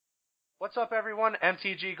What's up, everyone?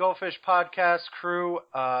 MTG Goldfish Podcast crew.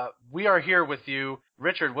 We are here with you.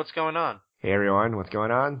 Richard, what's going on? Hey everyone, what's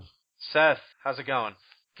going on? Seth, how's it going?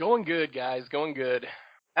 Going good, guys. Going good.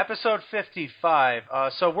 Episode 55.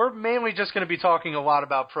 So we're mainly just going to be talking a lot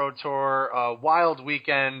about Pro Tour, wild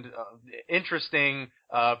weekend, interesting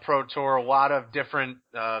Pro Tour, a lot of different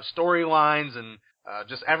storylines and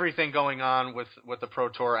just everything going on with the Pro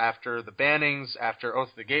Tour after the bannings, after Oath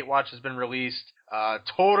of the Gatewatch has been released.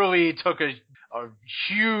 Totally took a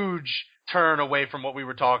huge turn away from what we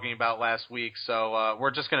were talking about last week. So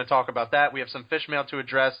we're just going to talk about that. We have some fish mail to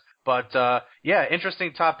address. But yeah,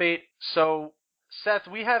 interesting top 8. So Seth,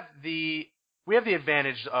 we have the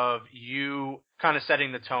advantage of you kind of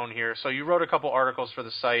setting the tone here. So you wrote a couple articles for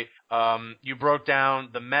the site. You broke down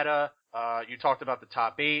the meta. You talked about the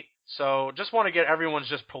top 8. So just want to get everyone's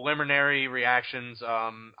just preliminary reactions.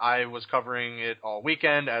 I was covering it all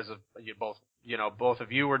weekend, as both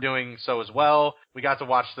of you were doing so as well. We got to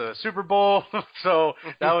watch the Super Bowl, so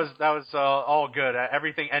that was all good.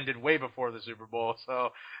 Everything ended way before the Super Bowl,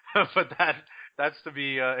 so but that's to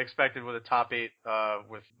be expected with a top 8,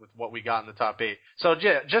 with what we got in the top 8. So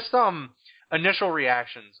yeah, just initial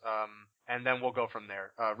reactions, and then we'll go from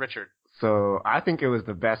there. Richard. So I think it was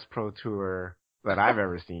the best Pro Tour that I've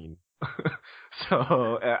ever seen.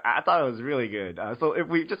 So I thought it was really good. So if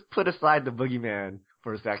we just put aside the Boogeyman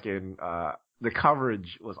for a second, the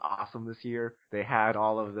coverage was awesome this year. They had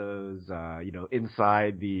all of those,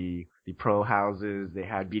 inside the pro houses. They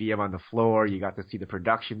had BDM on the floor. You got to see the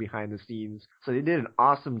production behind the scenes. So they did an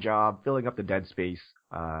awesome job filling up the dead space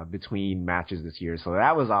between matches this year. So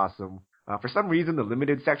that was awesome. For some reason, the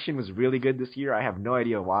limited section was really good this year. I have no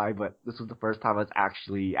idea why, but this was the first time I was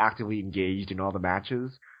actually actively engaged in all the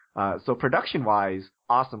matches. So production-wise,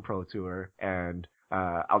 awesome Pro Tour, and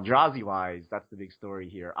Eldrazi-wise, that's the big story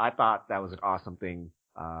here. I thought that was an awesome thing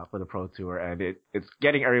for the Pro Tour, and it's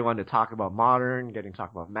getting everyone to talk about Modern, getting to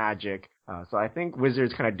talk about Magic. So I think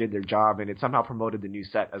Wizards kind of did their job, and it somehow promoted the new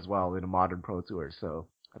set as well in a Modern Pro Tour. So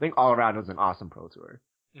I think all around it was an awesome Pro Tour.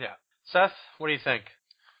 Yeah. Seth, what do you think?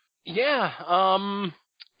 Yeah,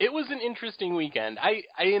 it was an interesting weekend. I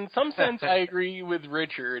in some sense, I agree with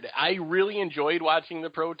Richard. I really enjoyed watching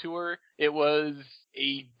the Pro Tour. It was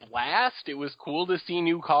a blast. It was cool to see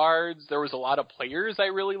new cards. There was a lot of players I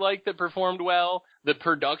really liked that performed well. The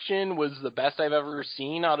production was the best I've ever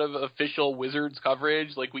seen out of official Wizards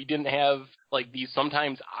coverage. Like, we didn't have, like, these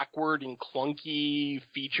sometimes awkward and clunky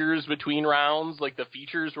features between rounds. Like, the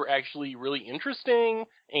features were actually really interesting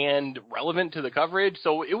and relevant to the coverage.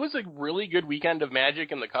 So it was a really good weekend of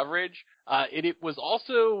Magic in the coverage. It was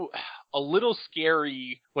also a little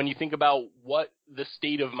scary when you think about what the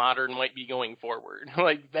state of Modern might be going forward.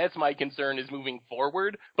 Like, that's my concern, is moving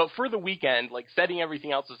forward. But for the weekend, like, setting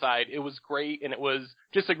everything else aside, it was great, and it was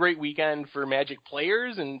just a great weekend for Magic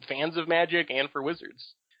players and fans of Magic and for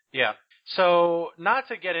Wizards. Yeah. So, not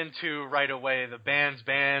to get into right away the bans,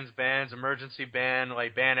 emergency ban,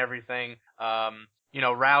 like ban everything,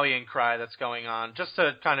 rallying cry that's going on, just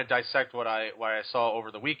to kind of dissect what I saw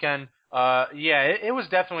over the weekend. It was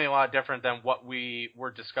definitely a lot different than what we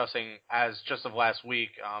were discussing as just of last week.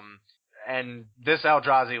 And this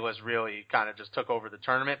Eldrazi list really kind of just took over the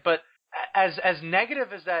tournament. But as negative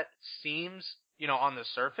as that seems, on the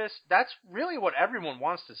surface, that's really what everyone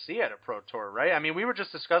wants to see at a Pro Tour, right? I mean, we were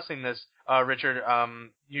just discussing this, Richard,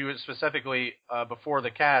 you specifically, before the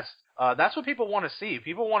cast. That's what people want to see.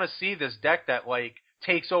 People want to see this deck that, like,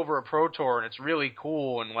 takes over a Pro Tour, and it's really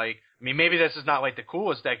cool, and, like, I mean, maybe this is not, like, the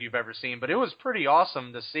coolest deck you've ever seen, but it was pretty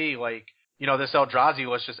awesome to see, like, this Eldrazi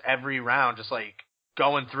list just every round, just, like,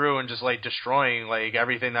 going through and just, like, destroying, like,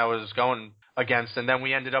 everything that was going against, and then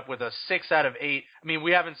we ended up with a 6 out of 8. I mean,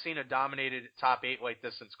 we haven't seen a dominated top 8 like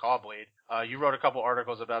this since Caw-Blade. You wrote a couple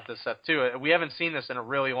articles about this, Seth, too. We haven't seen this in a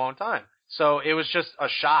really long time. So it was just a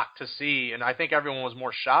shock to see, and I think everyone was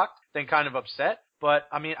more shocked than kind of upset. But,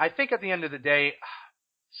 I mean, I think at the end of the day,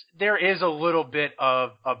 there is a little bit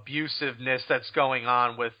of abusiveness that's going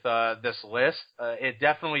on with this list. It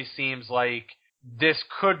definitely seems like this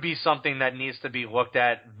could be something that needs to be looked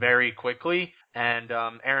at very quickly. And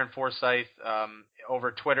Aaron Forsyth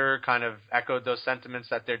over Twitter kind of echoed those sentiments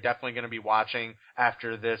that they're definitely going to be watching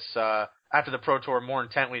after this, after the Pro Tour more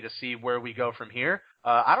intently to see where we go from here.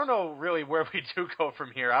 I don't know really where we do go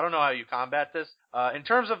from here. I don't know how you combat this. In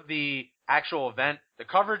terms of the actual event, the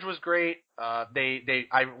coverage was great.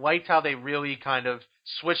 I liked how they really kind of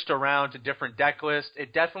switched around to different deck lists.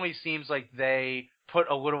 It definitely seems like they put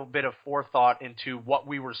a little bit of forethought into what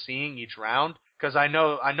we were seeing each round. Because I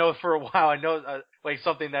know for a while, like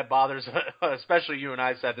something that bothers, especially you and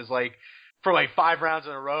I, Seth, is like for like 5 rounds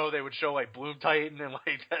in a row, they would show like Bloom Titan, and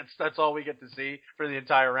like that's all we get to see for the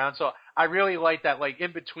entire round. So I really like that, like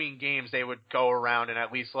in between games, they would go around and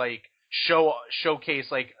at least like showcase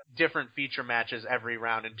like different feature matches every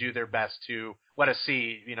round and do their best to let us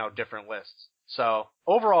see, different lists. So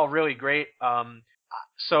overall, really great.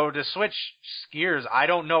 So to switch gears, I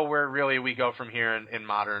don't know where really we go from here in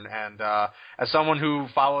Modern. And as someone who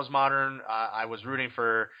follows Modern, I was rooting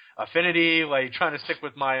for Affinity, like trying to stick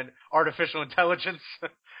with my artificial intelligence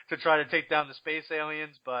to try to take down the space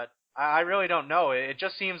aliens. But I really don't know. It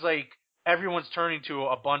just seems like everyone's turning to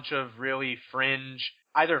a bunch of really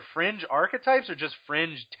either fringe archetypes or just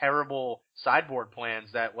fringe terrible sideboard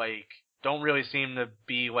plans that like don't really seem to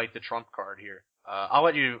be like the trump card here. I'll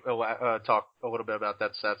let you talk a little bit about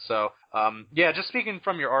that, Seth. So, just speaking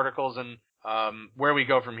from your articles and where we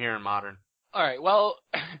go from here in Modern. All right. Well,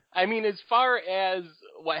 I mean, as far as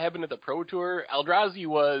what happened at the Pro Tour, Eldrazi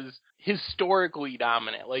was historically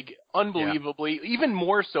dominant, like unbelievably, even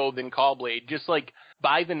more so than Callblade, just like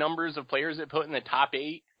by the numbers of players it put in the top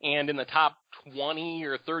 8 and in the top 20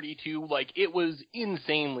 or 32, like it was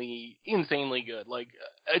insanely good. Like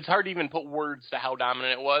it's hard to even put words to how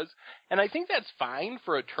dominant it was. And I think that's fine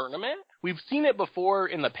for a tournament. We've seen it before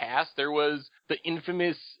in the past. There was the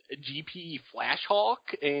infamous GP Flash Hawk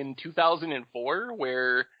in 2004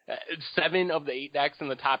 where 7 of the 8 decks in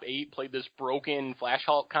the top 8 played this broken Flash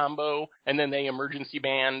Hawk combo, and then they emergency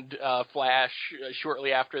banned Flash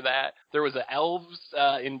shortly after that. There was a Elves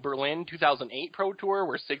in Berlin 2008 Pro Tour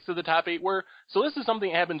where 6 of the top 8 were. So this is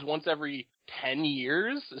something that happens once every 10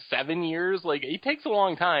 years, 7 years. Like, it takes a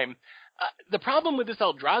long time. The problem with this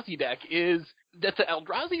Eldrazi deck is that the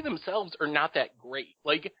Eldrazi themselves are not that great.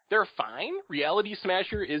 Like, they're fine. Reality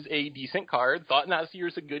Smasher is a decent card. Thought Not Seer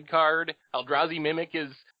is a good card. Eldrazi Mimic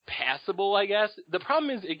is passable, I guess. The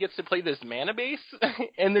problem is it gets to play this mana base,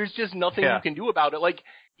 and there's just nothing you can do about it. Like,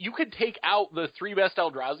 you could take out the 3 best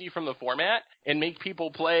Eldrazi from the format and make people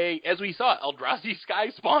play, as we saw, Eldrazi Sky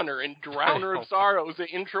Spawner and Drowner of Sorrows, the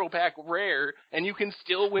intro pack rare, and you can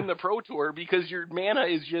still win the Pro Tour because your mana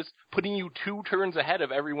is just putting you 2 turns ahead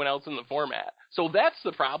of everyone else in the format. So that's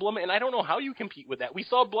the problem, and I don't know how you compete with that. We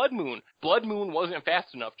saw Blood Moon. Blood Moon wasn't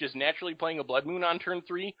fast enough. Just naturally playing a Blood Moon on turn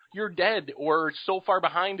 3, you're dead, or so far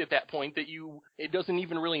behind at that point that it doesn't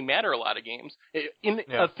even really matter a lot of games.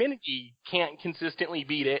 Affinity can't consistently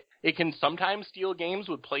beat it. It can sometimes steal games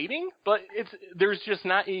with plating, but there's just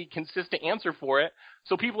not a consistent answer for it.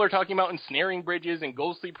 So people are talking about ensnaring bridges and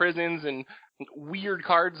ghostly prisons and weird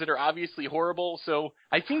cards that are obviously horrible. So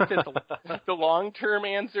I think that the long-term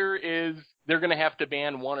answer is they're going to have to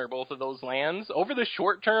ban 1 or both of those lands. Over the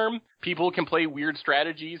short term, people can play weird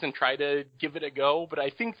strategies and try to give it a go, but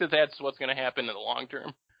I think that that's what's going to happen in the long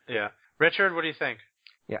term. Yeah. Richard, what do you think?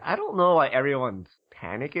 Yeah, I don't know why everyone's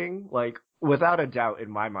panicking. Like, without a doubt, in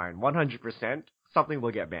my mind, 100%, something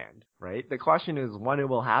will get banned, right? The question is when it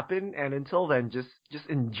will happen, and until then, just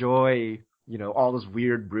enjoy, all this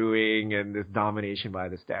weird brewing and this domination by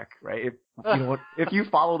this deck, right? If you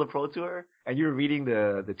follow the Pro Tour and you're reading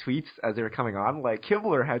the tweets as they were coming on, like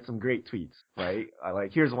Kibler had some great tweets, right?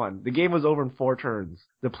 Like, here's one. The game was over in 4 turns.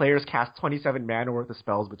 The players cast 27 mana worth of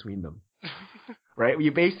spells between them. Right? We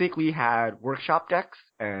basically had workshop decks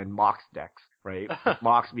and Mox decks, right?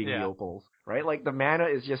 Mox being the Yokels, right? Like, the mana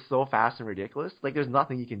is just so fast and ridiculous. Like, there's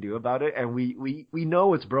nothing you can do about it, and we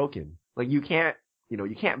know it's broken. Like, you can't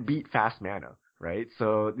beat fast mana, right?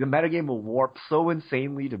 So the metagame will warp so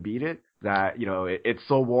insanely to beat it that, it's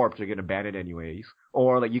so warped they're gonna ban it anyways.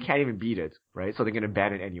 Or, like, you can't even beat it, right? So they're gonna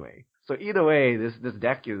ban it anyway. So either way, this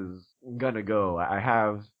deck is gonna go. I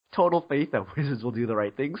have total faith that Wizards will do the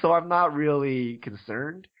right thing, so I'm not really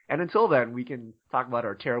concerned. And until then, we can talk about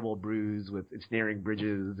our terrible brews with ensnaring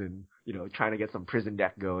bridges and, trying to get some prison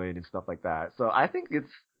deck going and stuff like that. So I think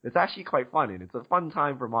it's actually quite fun, and it's a fun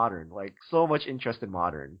time for Modern. Like, so much interest in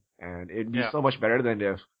Modern. And it'd be so much better than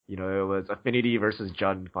if, it was Affinity versus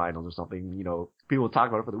Jund finals or something. People talk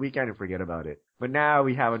about it for the weekend and forget about it. But now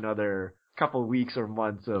we have another couple weeks or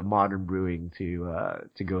months of Modern brewing to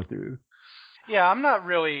go through. Yeah,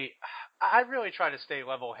 I really try to stay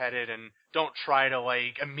level-headed and don't try to,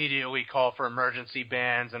 like, immediately call for emergency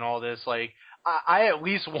bans and all this. Like, I at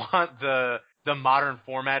least want the Modern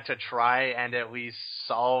format to try and at least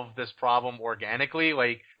solve this problem organically.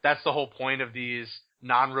 Like, that's the whole point of these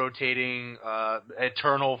non-rotating,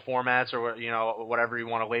 eternal formats, or, whatever you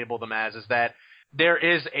want to label them as, is that there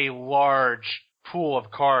is a large pool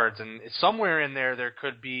of cards, and somewhere in there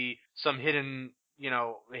could be some hidden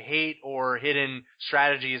hate or hidden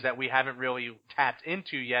strategies that we haven't really tapped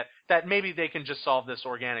into yet, that maybe they can just solve this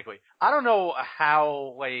organically. I don't know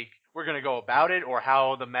how, like, we're going to go about it or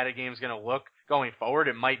how the metagame is going to look going forward,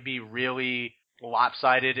 it might be really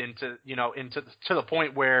lopsided into to the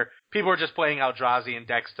point where people are just playing Eldrazi in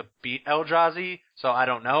decks to beat Eldrazi. So I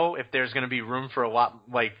don't know if there's going to be room for a lot,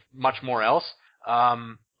 like, much more else.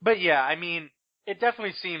 But yeah, I mean, it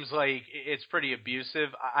definitely seems like it's pretty abusive.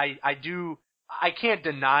 I can't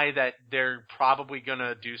deny that they're probably going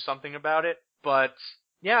to do something about it, but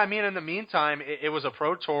yeah, I mean, in the meantime, it was a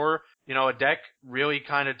Pro Tour, a deck really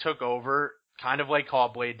kind of took over, kind of like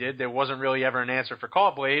Caw-Blade did. There wasn't really ever an answer for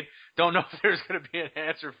Caw-Blade. Don't know if there's going to be an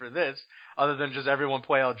answer for this, other than just everyone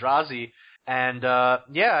play Eldrazi. And,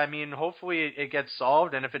 yeah, I mean, hopefully it gets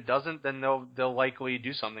solved, and if it doesn't, then they'll likely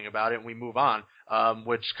do something about it and we move on,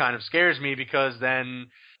 which kind of scares me because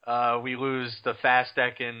then, we lose the fast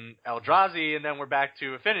deck in Eldrazi, and then we're back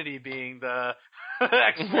to Affinity being the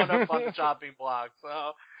next one up on the chopping block.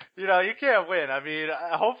 So, you can't win. I mean,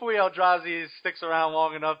 hopefully Eldrazi sticks around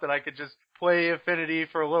long enough that I could just play Affinity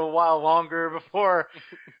for a little while longer before,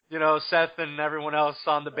 Seth and everyone else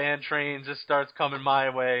on the band train just starts coming my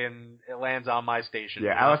way and it lands on my station.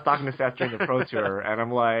 Yeah, I was talking to Seth during the Pro Tour, and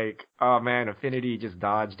I'm like, oh man, Affinity just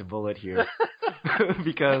dodged a bullet here.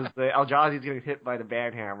 Because the Eldrazi is getting hit by the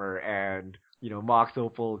Banhammer, and, Mox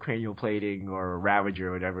Opal, Cranial Plating, or Ravager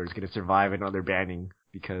or whatever is going to survive another banning.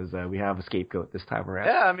 Because we have a scapegoat this time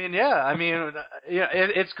around.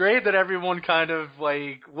 It's great that everyone kind of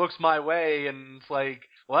like looks my way and it's like,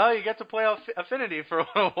 well, you get to play Affinity for a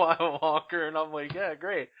little while longer, and I'm like, yeah,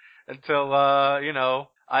 great. Until I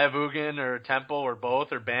have Ugin or Temple or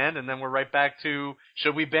both are banned, and then we're right back to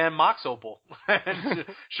should we ban Mox Opal? And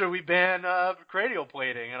should we ban Cranial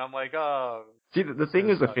Plating? And I'm like, oh. See, the thing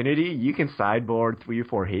is, Affinity, you can sideboard 3 or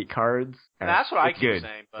 4 hate cards. And that's what I keep good,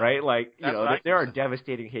 saying. But right? Like, there are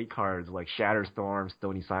devastating hate cards like Shatterstorm,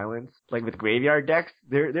 Stony Silence. Like, with graveyard decks,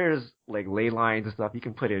 there's, like, ley lines and stuff you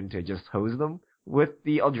can put in to just hose them. With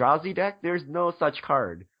the Eldrazi deck, there's no such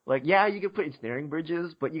card. Like, yeah, you can put Ensnaring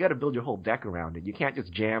Bridges, but you gotta build your whole deck around it. You can't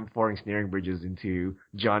just jam 4 Ensnaring Bridges into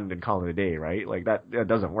Jund and call it a day, right? Like, that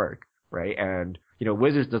doesn't work, right? And,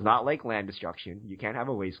 Wizards does not like land destruction. You can't have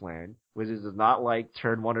a Wasteland. Wizards does not like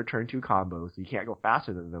turn 1 or turn 2 combos, so you can't go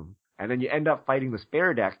faster than them. And then you end up fighting the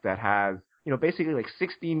spare deck that has, basically like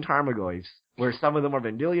 16 Tarmogoyfs, where some of them are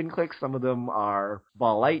Vendilion clicks, some of them are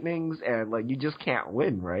Ball Lightnings, and, like, you just can't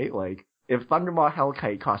win, right? Like, if Thundermaw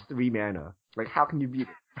Hellkite costs 3 mana, like, how can you beat it?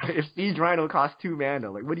 Right? If Siege Rhino costs 2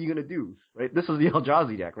 mana, like, what are you gonna do? Right? This is the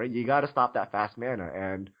Eldrazi deck, right? You gotta stop that fast mana,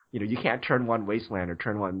 and, you can't turn 1 Wasteland or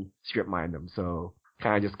turn 1 Strip Mine them, so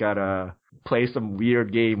kinda just gotta play some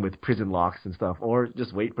weird game with prison locks and stuff, or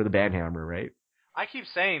just wait for the Banhammer, right? I keep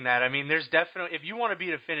saying that. I mean, there's definitely, if you want to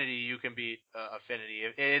beat Affinity, you can beat Affinity.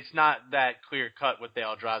 It's not that clear cut with the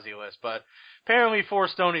Eldrazi list, but apparently 4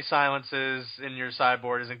 Stony Silences in your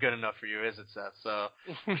sideboard isn't good enough for you, is it, Seth? So,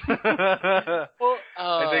 well,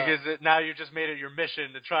 I think now you just made it your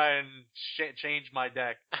mission to try and change my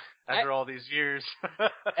deck after all these years.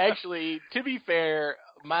 Actually, to be fair,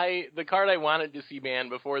 the card I wanted to see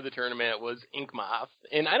banned before the tournament was Inkmoth,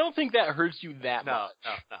 and I don't think that hurts you that much.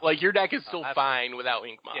 No. Like, your deck is still fine without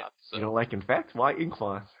Inkmoth. Yeah. So. You don't like Infect? Why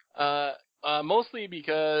Inkmoth? Mostly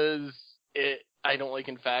because I don't like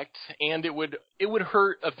Infect, and it would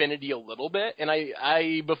hurt Affinity a little bit. And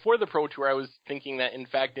I before the Pro Tour, I was thinking that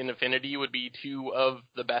Infect and Affinity would be 2 of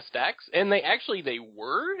the best decks, and they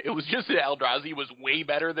were. It was just that Eldrazi was way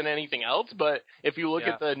better than anything else. But if you look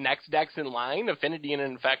at the next decks in line, Affinity and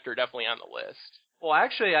Infect are definitely on the list. Well,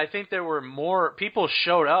 actually, I think there were more people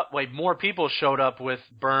showed up with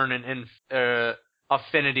Burn and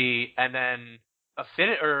Affinity, and then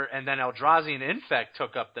Eldrazi and Infect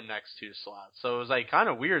took up the next 2 slots. So it was like kind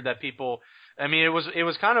of weird that people. I mean, it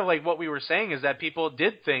was kind of like what we were saying is that people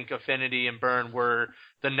did think Affinity and Burn were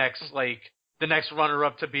the next runner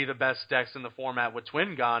up to be the best decks in the format with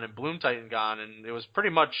Twin gone and Bloom Titan gone, and it was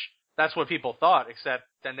pretty much that's what people thought. Except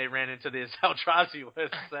then they ran into this Eldrazi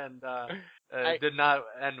list and it did not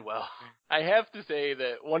end well. I have to say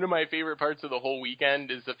that one of my favorite parts of the whole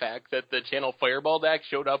weekend is the fact that the Channel Fireball deck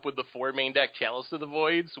showed up with the 4 main deck Chalice of the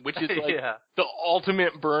Voids, which is like the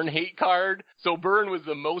ultimate Burn hate card. So Burn was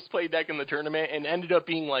the most played deck in the tournament and ended up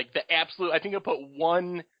being like the absolute, I think I put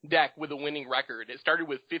 1 deck with a winning record. It started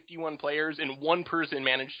with 51 players and 1 person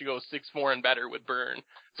managed to go 6-4 and better with Burn.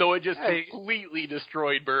 So it just completely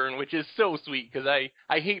destroyed Burn, which is so sweet because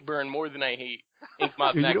I hate Burn more than I hate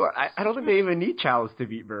Inkmoth. You know what? I don't think they even need Chalice to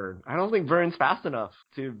beat Burn. I don't think Burn's fast enough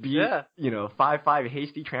to beat, 5/5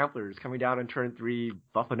 hasty Tramplers coming down on turn 3,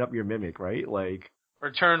 buffing up your Mimic, right? Like, Or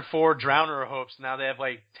turn 4 Drowner Hopes. Now they have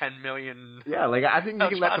like 10 million. Yeah, like I think you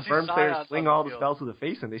can let the Eldrazi burn players Scions sling on all the the field. spells to the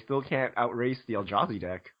face, and they still can't outrace the Eldrazi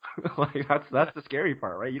deck. Like that's the scary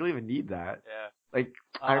part, right? You don't even need that. Yeah. Like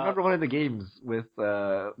I remember one of the games with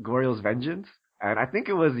Goryo's Vengeance, and I think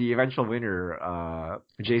it was the eventual winner,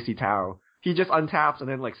 JC Tao. He just untaps and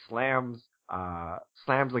then like slams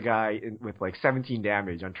the guy with like 17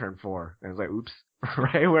 damage on turn 4. And it's like, oops.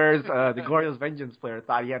 Right? Whereas the Goryo's Vengeance player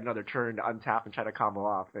thought he had another turn to untap and try to combo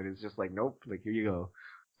off, and it's just like, nope, like here you go.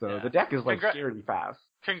 So the deck is like scarily fast.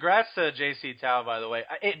 Congrats to JC Tao, by the way.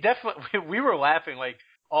 It definitely, we were laughing like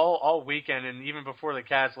all weekend and even before the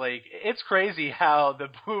cast. Like, it's crazy how the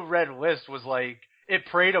blue-red list was like, it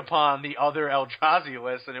preyed upon the other Eldrazi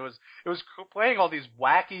list, and it was playing all these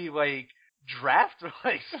wacky like draft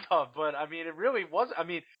like stuff. But I mean, it really was. I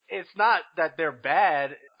mean, it's not that they're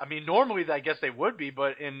bad. I mean, normally I guess they would be,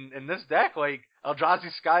 but in this deck, like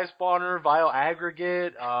Eldrazi Sky Spawner, Vile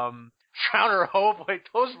Aggregate, Shrouder Hope, like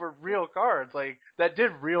those were real cards, like that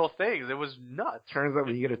did real things. It was nuts. Turns out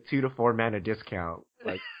when you get a 2 to 4 mana discount,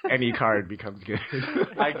 like any card becomes good.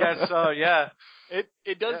 I guess so, yeah.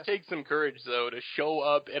 It does take some courage though to show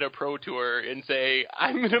up at a pro tour and say,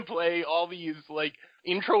 I'm gonna play all these like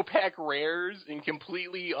intro pack rares and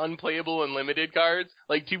completely unplayable and limited cards.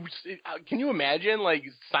 Like, can you imagine like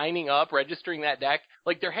signing up, registering that deck?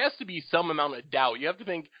 Like, there has to be some amount of doubt. You have to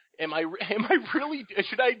think, am I really,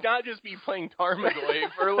 should I not just be playing Tarmogoyf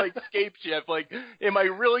or like Scapeship? Like, am I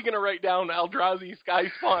really going to write down Eldrazi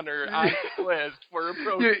Sky Spawner on this list for a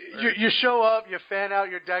pro tour? You show up, you fan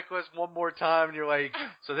out your deck list one more time, and you're like,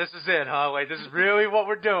 so this is it, huh? Like, this is really what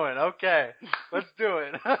we're doing. Okay, let's do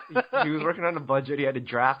it. He was working on a budget. He had to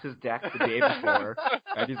draft his deck the day before.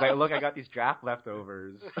 And he's like, look, I got these draft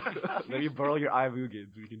leftovers. Let me borrow your Ivugins.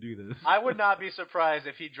 We can do this. I would not be surprised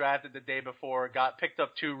if he drafted the day before, picked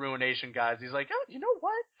up 2 Ruination guys. He's like, oh, you know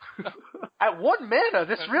what? At 1 mana,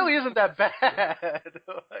 this really isn't that bad.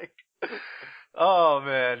 Like, oh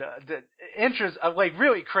man, interest, like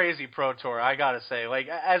really crazy pro tour. I gotta say, like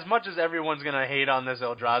as much as everyone's gonna hate on this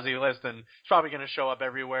Eldrazi list, and it's probably gonna show up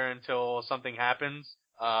everywhere until something happens.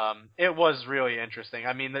 It was really interesting.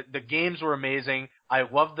 I mean, the games were amazing. I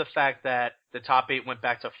loved the fact that the top 8 went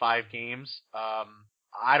back to 5 games.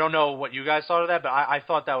 I don't know what you guys thought of that, but I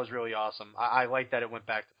thought that was really awesome. I like that it went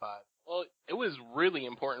back to 5. Well, it was really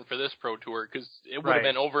important for this pro tour because it would have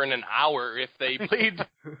been over in an hour if they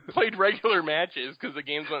played regular matches because the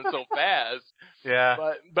games went so fast. Yeah,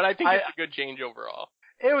 but I think it's a good change overall.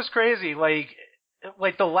 It was crazy. Like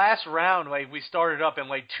the last round, like we started up and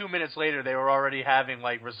like 2 minutes later they were already having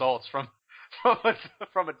like results from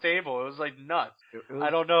a table. It was like nuts. I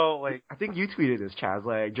don't know. Like, I think you tweeted this, Chaz.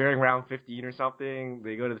 Like during round 15 or something,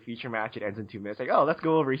 they go to the feature match. It ends in 2 minutes. Like, oh, let's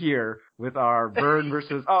go over here with our burn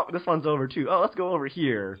versus. Oh, this one's over too. Oh, let's go over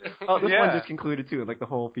here. Oh, this one just concluded too. And like the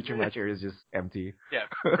whole feature match area is just empty. Yeah,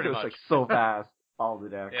 pretty much. It's like so fast. All the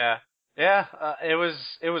decks. Yeah. Yeah, it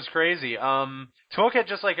was crazy. To look at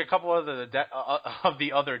just like a couple of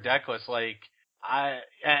the other deck lists, like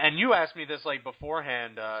and you asked me this like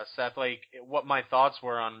beforehand, Seth, like what my thoughts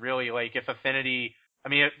were on really like if Affinity. I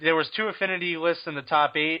mean, there was 2 Affinity lists in the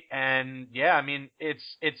top 8, and yeah, I mean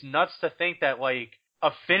it's nuts to think that like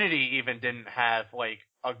Affinity even didn't have like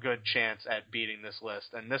a good chance at beating this list,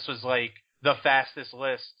 and this was like the fastest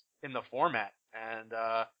list in the format. And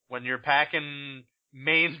when you're packing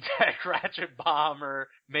main deck Ratchet Bomb or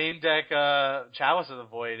main deck Chalice of the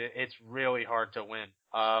Void, it's really hard to win.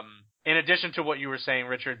 In addition to what you were saying,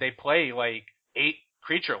 Richard, they play like 8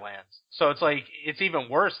 creature lands. So it's like, it's even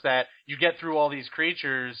worse that you get through all these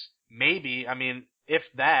creatures, maybe, I mean, if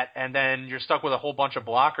that, and then you're stuck with a whole bunch of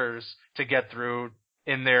blockers to get through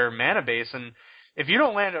in their mana base. And if you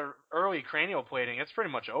don't land an early Cranial Plating, it's pretty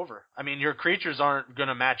much over. I mean, your creatures aren't going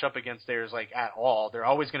to match up against theirs, like, at all. They're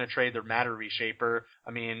always going to trade their Matter Reshaper. I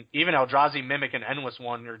mean, even Eldrazi Mimic and Endless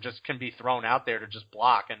One can be thrown out there to just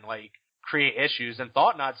block and, like, create issues. And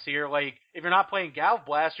Thought-Knot Seer, like, if you're not playing Galv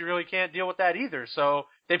Blast, you really can't deal with that either. So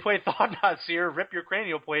they play Thought-Knot Seer, rip your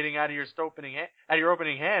Cranial Plating out of your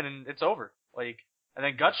opening hand, and it's over. Like, and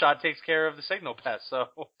then Gutshot takes care of the Signal Pest. So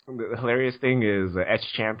the hilarious thing is, Edge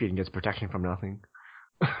Champion gets protection from nothing.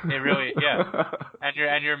 It really, yeah.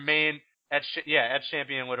 And your main Edge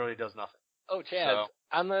Champion literally does nothing. Oh, Chad,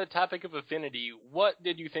 on the topic of Affinity, what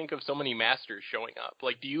did you think of so many Masters showing up?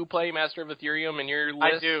 Like, do you play Master of Ethereum in your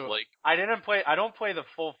list? I do. Like, I don't play the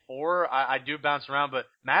full 4. I do bounce around, but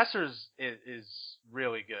Masters is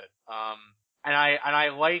really good. And I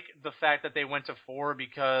like the fact that they went to 4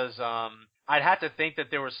 because I'd have to think that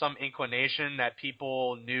there was some inclination that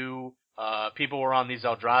people knew people were on these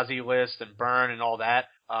Eldrazi lists and Burn and all that.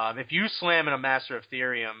 if you slam in a Master of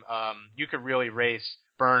Therium, you could really race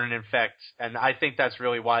Burn and Infect, and I think that's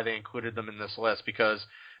really why they included them in this list, because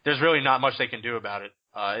there's really not much they can do about it.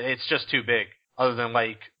 It's just too big, other than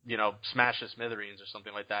smash the Smithereens or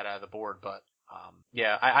something like that out of the board. But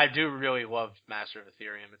yeah, I do really love Master of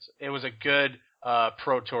Ethereum. It was a good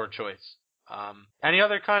Pro Tour choice. Any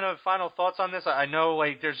other kind of final thoughts on this? I know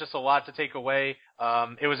there's just a lot to take away.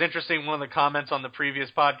 It was interesting. One of the comments on the previous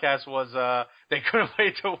podcast was they couldn't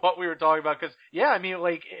wait to what we were talking about, because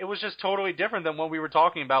it was just totally different than what we were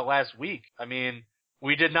talking about last week. I mean,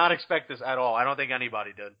 we did not expect this at all. I don't think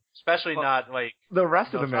anybody did, especially not the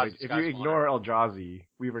rest of the meta. If you ignore Eldrazi,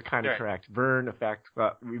 we were kind of correct. Burn, Effect,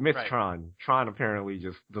 we missed Tron. Tron apparently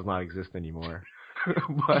just does not exist anymore.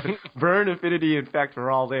 But Burn, Affinity, and Infect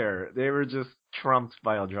were all there. They were just trumped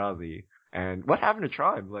by Eldrazi. And what happened to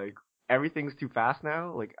Tron? Everything's too fast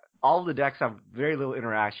now? All the decks have very little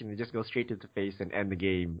interaction. They just go straight to the face and end the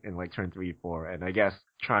game in turn 3, 4. And I guess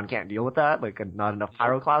Tron can't deal with that. Not enough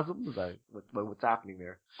pyroclasms. What's happening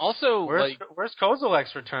there? Also, where's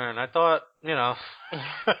Kozilek's return? I thought, yeah.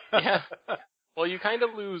 Well, you kind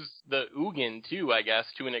of lose the Ugin too, I guess,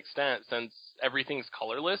 to an extent, since everything's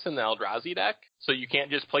colorless in the Eldrazi deck. So you can't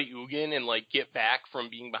just play Ugin and get back from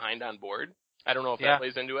being behind on board. I don't know if that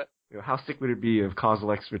plays into it. How sick would it be if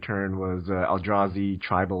Kozilek's return was Eldrazi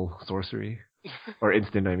tribal sorcery? Or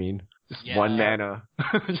instant, I mean. Just 1 mana.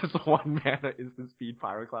 Just 1 mana instant speed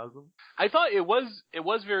pyroclasm. I thought it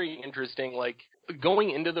was very interesting.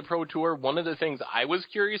 Going into the Pro Tour, one of the things I was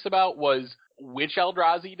curious about was which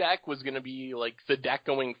Eldrazi deck was going to be the deck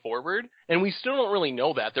going forward. And we still don't really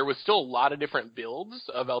know that. There was still a lot of different builds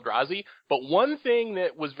of Eldrazi. But one thing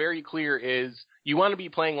that was very clear is you want to be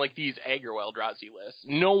playing these aggro Eldrazi lists.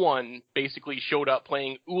 No one basically showed up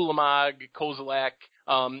playing Ulamog, Kozilek.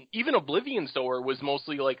 Even Oblivion Sower was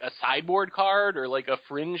mostly a sideboard card or a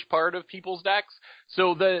fringe part of people's decks.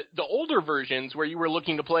 So the older versions where you were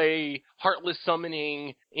looking to play Heartless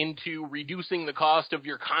Summoning into reducing the cost of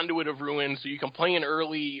your Conduit of Ruin so you can play an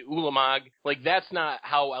early Ulamog, that's not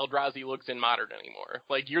how Eldrazi looks in Modern anymore.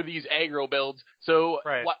 You're these aggro builds. So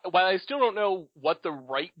while I still don't know what the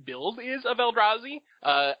right build is of Eldrazi,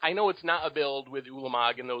 I know it's not a build with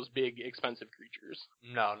Ulamog and those big expensive creatures.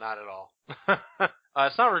 No, not at all.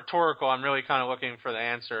 It's not rhetorical. I'm really kind of looking for the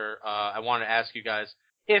answer. I want to ask you guys.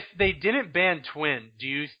 If they didn't ban Twin, do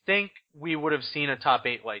you think we would have seen a top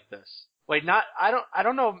 8 like this? I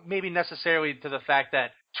don't know, maybe necessarily to the fact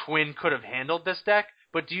that Twin could have handled this deck,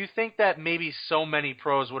 but do you think that maybe so many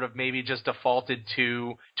pros would have maybe just defaulted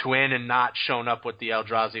to Twin and not shown up with the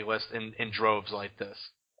Eldrazi list in droves like this?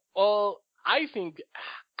 Well, I think,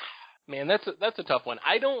 man, that's a tough one.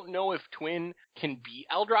 I don't know if Twin can beat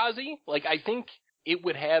Eldrazi. I think it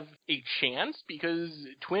would have a chance because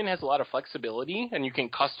Twin has a lot of flexibility and you can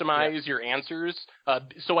customize your answers.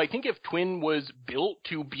 So I think if Twin was built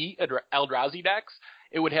to beat Eldrazi decks,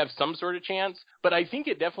 it would have some sort of chance. But I think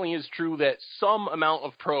it definitely is true that some amount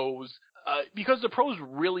of pros, because the pros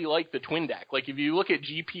really like the Twin deck. If you look at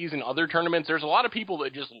GPs and other tournaments, there's a lot of people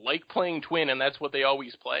that just like playing Twin and that's what they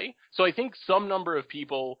always play. So I think some number of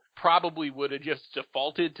people probably would have just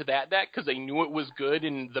defaulted to that deck because they knew it was good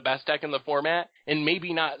and the best deck in the format, and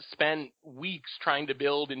maybe not spend weeks trying to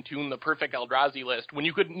build and tune the perfect Eldrazi list when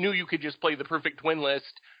you knew you could just play the perfect Twin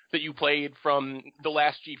list that you played from the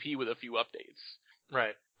last GP with a few updates.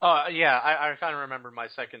 Right. Yeah, I kind of remember my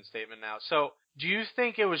second statement now. So, do you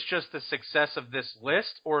think it was just the success of this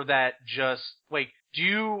list, or that just, do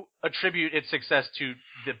you attribute its success to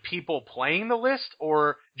the people playing the list,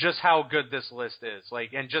 or just how good this list is?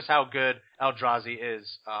 And just how good Eldrazi is?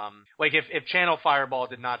 If Channel Fireball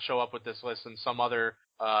did not show up with this list and some other,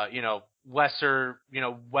 lesser,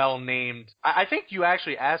 well-named... I think you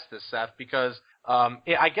actually asked this, Seth, because...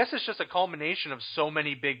 I guess it's just a culmination of so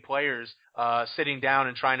many big players sitting down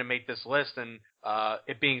and trying to make this list and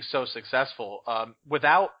it being so successful.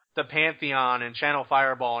 Without the Pantheon and Channel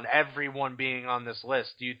Fireball and everyone being on this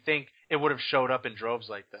list, do you think it would have showed up in droves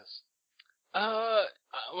like this? Well,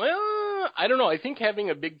 I don't know. I think having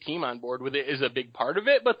a big team on board with it is a big part of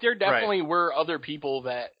it, but there definitely were other people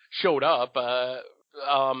that showed up.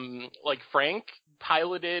 Frank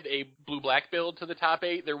piloted a blue-black build to the top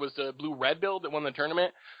 8. There was a blue-red build that won the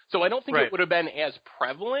tournament. So I don't think it would have been as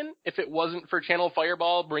prevalent if it wasn't for Channel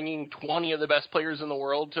Fireball bringing 20 of the best players in the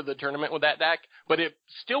world to the tournament with that deck. But it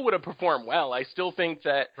still would have performed well. I still think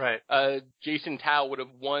that Jason Tao would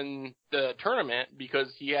have won the tournament because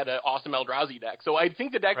he had an awesome Eldrazi deck. So I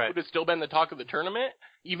think the deck would have still been the talk of the tournament,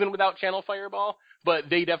 even without Channel Fireball, but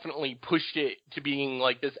they definitely pushed it to being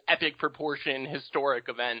like this epic proportion historic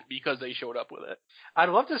event because they showed up with it. I'd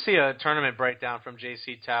love to see a tournament breakdown from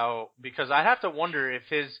JC Tao because I have to wonder if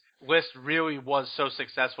his list really was so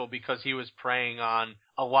successful because he was preying on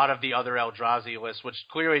a lot of the other Eldrazi lists, which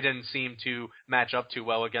clearly didn't seem to match up too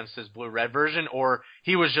well against his blue-red version, or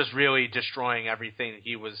he was just really destroying everything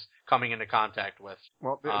he was coming into contact with.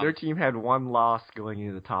 Well, their team had one loss going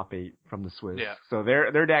into the top 8 from the Swiss. Yeah. So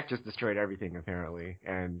their deck just destroyed everything, apparently,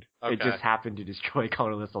 and it just happened to destroy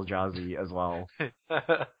colorless Eldrazi as well.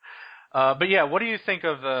 But yeah, what do you think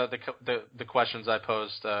of the questions I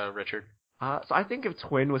posed, Richard? So I think if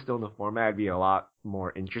Twin was still in the format, it'd be a lot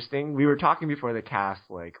more interesting. We were talking before the cast,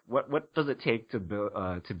 like, what does it take to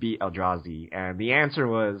beat Eldrazi? And the answer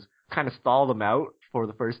was kind of stall them out for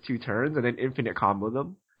the first 2 turns and then infinite combo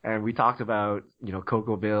them. And we talked about,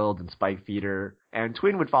 Coco Build and Spike Feeder, and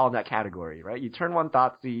Twin would fall in that category, right? You turn 1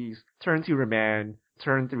 Thoughtseize, turn 2 Remand,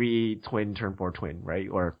 turn 3 Twin, turn 4 Twin, right?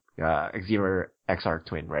 Or Exeter Exarch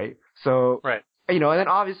Twin, right? So, right. And then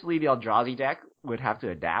obviously the Eldrazi deck would have to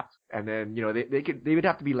adapt, and then, they would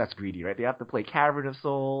have to be less greedy, right? They have to play Cavern of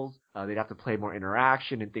Souls, they'd have to play more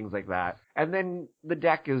interaction and things like that. And then the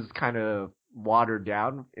deck is kind of watered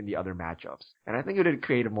down in the other matchups. And I think it would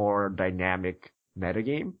create a more dynamic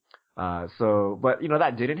metagame. But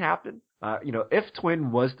that didn't happen. If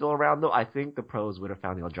Twin was still around though, I think the pros would have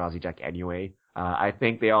found the Eldrazi deck anyway. I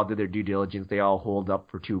think they all did their due diligence. They all holed up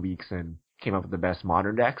for 2 weeks and came up with the best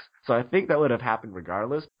modern decks. So I think that would have happened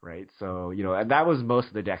regardless, right? So, and that was most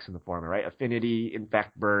of the decks in the format, right? Affinity,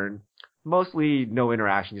 Infect, Burn, mostly no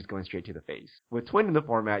interaction, just going straight to the face. With Twin in the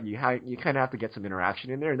format, you kind of have to get some interaction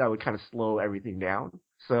in there, and that would kind of slow everything down.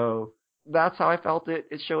 So that's how I felt it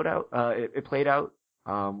showed out, it played out.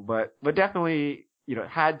 But definitely,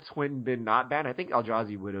 had Twin been not banned, I think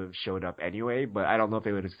Eldrazi would have showed up anyway, but I don't know if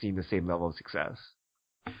they would have seen the same level of success.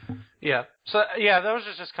 Yeah. So, yeah, that was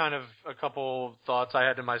just kind of a couple thoughts I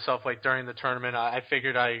had to myself, like, during the tournament. I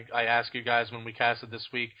figured I ask you guys when we casted this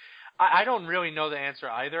week. I don't really know the answer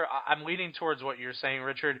either. I'm leaning towards what you're saying,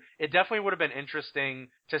 Richard. It definitely would have been interesting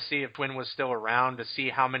to see if Twin was still around, to see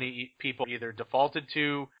how many people either defaulted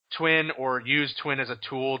to Twin or used Twin as a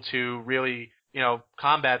tool to really,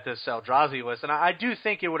 combat this Eldrazi list. And I do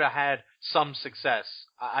think it would have had some success.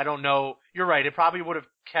 I don't know. You're right. It probably would have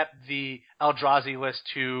kept the Eldrazi list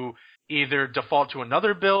to either default to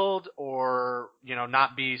another build or,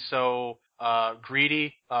 not be so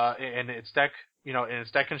greedy in its deck, in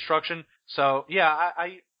its deck construction. So, yeah,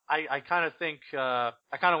 I kind of think I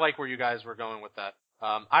kind of like where you guys were going with that.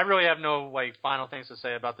 I really have no final things to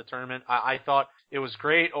say about the tournament. I thought it was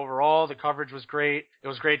great overall. The coverage was great. It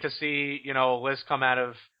was great to see, a list come out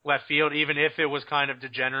of left field, even if it was kind of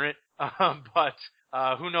degenerate. But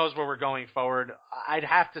who knows where we're going forward. I'd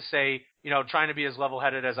have to say, trying to be as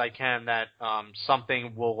level-headed as I can, that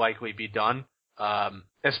something will likely be done,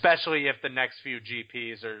 especially if the next few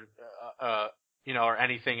GPs are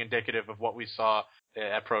anything indicative of what we saw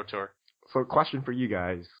at Pro Tour. So, question for you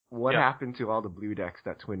guys: what happened to all the blue decks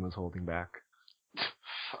that Twin was holding back?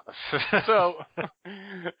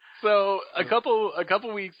 So a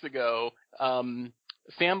couple weeks ago,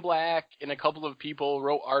 Sam Black and a couple of people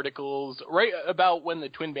wrote articles right about when the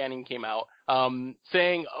Twin banning came out,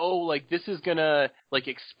 saying, this is gonna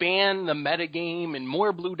expand the metagame and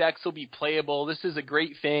more blue decks will be playable. This is a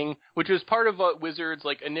great thing, which was part of what Wizards'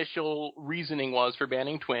 initial reasoning was for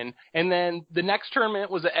banning Twin. And then the next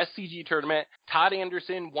tournament was a SCG tournament. Todd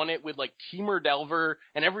Anderson won it with Temur Delver,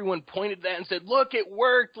 and everyone pointed to that and said, look, it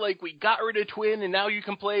worked. We got rid of Twin, and now you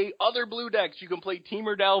can play other blue decks. You can play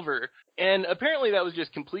Temur Delver. And apparently that was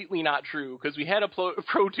just completely not true, because we had a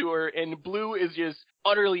Pro Tour, and blue is just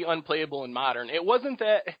utterly unplayable in Modern. It wasn't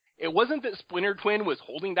that Splinter Twin was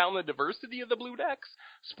holding down the diversity of the blue decks.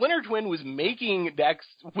 Splinter Twin was making decks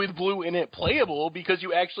with blue in it playable because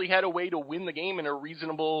you actually had a way to win the game in a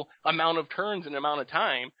reasonable amount of turns and amount of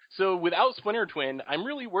time. So without Splinter Twin, I'm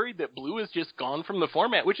really worried that blue is just gone from the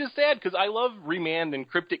format, which is sad because I love Remand and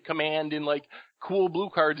Cryptic Command and cool blue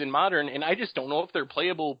cards in Modern, and I just don't know if they're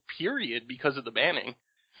playable, period, because of the banning.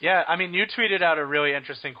 Yeah, I mean, you tweeted out a really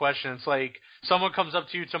interesting question. It's someone comes up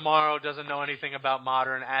to you tomorrow, doesn't know anything about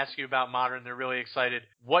Modern, asks you about Modern, they're really excited.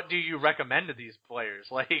 What do you recommend to these players?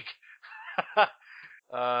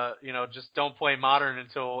 Just don't play Modern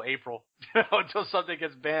until April, until something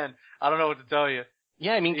gets banned. I don't know what to tell you.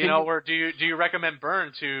 Yeah, I mean, or do you recommend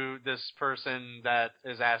Burn to this person that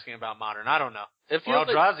is asking about Modern? I don't know. It feels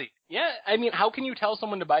Eldrazi. Yeah, I mean, how can you tell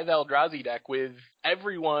someone to buy the Eldrazi deck with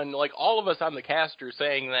everyone, all of us on the cast are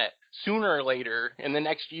saying that sooner or later in the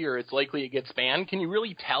next year it's likely it gets banned, can you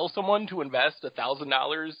really tell someone to invest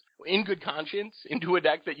 $1,000 in good conscience into a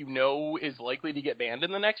deck that you know is likely to get banned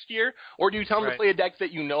in the next year? Or do you tell them to play a deck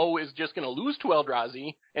that you know is just going to lose to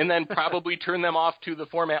Eldrazi and then probably turn them off to the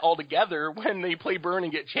format altogether when they play Burn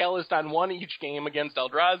and get chaliced on one each game against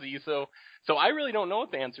Eldrazi? So I really don't know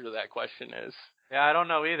what the answer to that question is. Yeah, I don't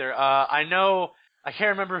know either. I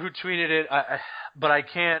can't remember who tweeted it, but I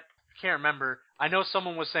can't remember. I know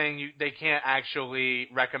someone was saying they can't actually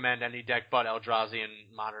recommend any deck but Eldrazi in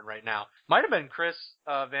Modern right now. Might have been Chris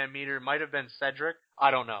Van Meter, might have been Cedric. I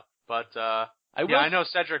don't know. But I know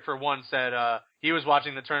Cedric, for one, said he was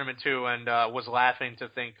watching the tournament too and was laughing to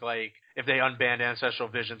think, like, if they unbanned Ancestral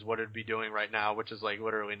Visions, what it'd be doing right now, which is, like,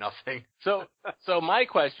 literally nothing. So my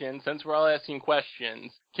question, since we're all asking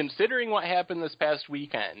questions, considering what happened this past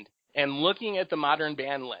weekend and looking at the Modern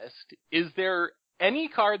ban list, is there any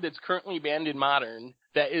card that's currently banned in Modern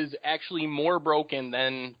that is actually more broken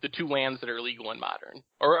than the 2 lands that are legal in Modern?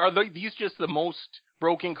 Or are these just the most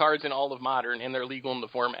broken cards in all of Modern and they're legal in the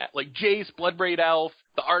format? Like Jace, Bloodbraid Elf,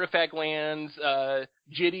 the Artifact lands,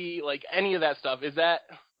 Jitty, like any of that stuff.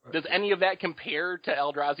 Does any of that compare to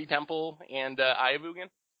Eldrazi Temple and Ayavugan?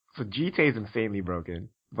 So GT is insanely broken,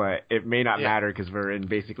 but it may not matter because we're in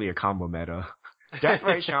basically a combo meta.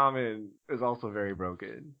 Deathrite Shaman is also very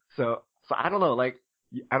broken. So I don't know, like,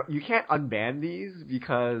 you can't unban these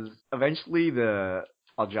because eventually the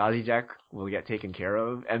Eldrazi deck will get taken care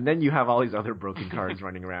of, and then you have all these other broken cards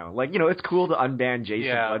running around. Like, it's cool to unban Jace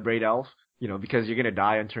and Bloodbraid Elf, because you're gonna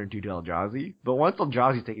die on turn 2 to Eldrazi. But once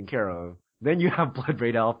Eldrazi's taken care of, then you have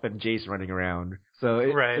Bloodbraid Elf and Jace running around. So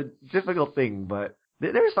it's a difficult thing, but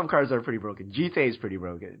there are some cards that are pretty broken. GTA is pretty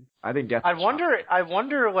broken. I think Death. I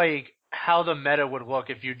wonder, like, how the meta would look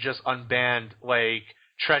if you just unbanned, like,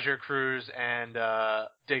 Treasure Cruise and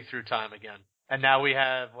Dig Through Time again. And now we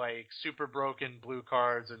have, like, super broken blue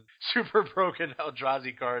cards and super broken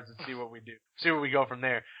Eldrazi cards and see what we do. See where we go from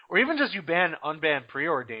there. Or even just unban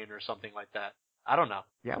Preordained or something like that. I don't know.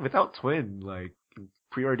 Yeah, without Twin, like,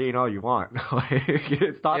 Preordain all you want. Like,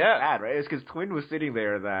 it's not bad, right? It's because Twin was sitting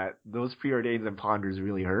there that those Preordains and Ponders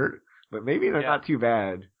really hurt. But maybe they're not too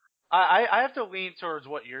bad. I have to lean towards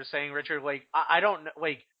what you're saying, Richard. Like, I don't know,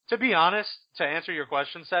 like, to be honest, to answer your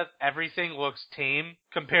question, Seth, everything looks tame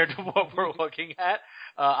compared to what we're looking at.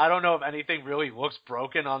 I don't know if anything really looks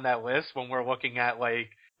broken on that list when we're looking at, like,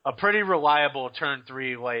 a pretty reliable turn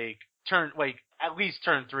 3, at least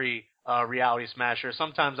turn 3 Reality Smasher,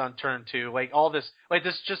 sometimes on turn 2, like, all this, like,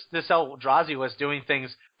 this Eldrazi list doing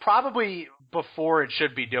things probably before it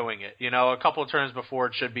should be doing it, a couple of turns before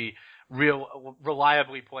it should be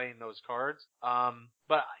reliably playing those cards.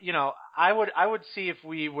 But I would see if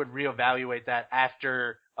we would reevaluate that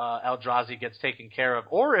after Eldrazi gets taken care of,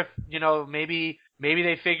 or if maybe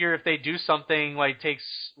they figure if they do something like takes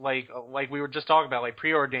like we were just talking about, like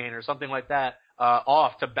Preordain or something like that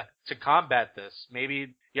off to combat this.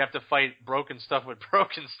 Maybe you have to fight broken stuff with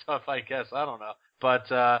broken stuff. I guess I don't know,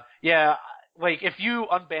 but like if you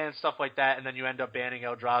unban stuff like that and then you end up banning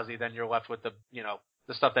Eldrazi, then you're left with the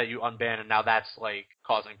stuff that you unban, and now that's, like,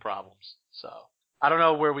 causing problems. So I don't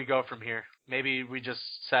know where we go from here. Maybe we just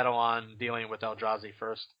settle on dealing with Eldrazi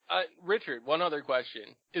first. Richard, one other question.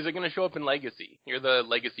 Is it going to show up in Legacy? You're the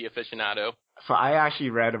Legacy aficionado. So I actually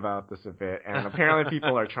read about this a bit, and apparently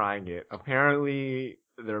people are trying it. Apparently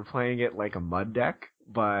they're playing it like a mud deck,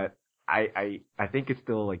 but I think it's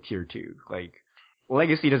still, like, tier 2. Like,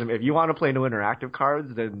 Legacy doesn't. If you want to play no interactive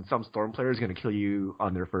cards, then some Storm player is going to kill you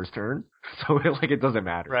on their first turn. So it doesn't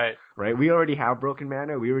matter. Right. We already have broken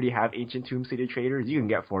mana. We already have Ancient Tomb City Traders. You can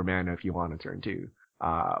get 4 mana if you want to turn 2.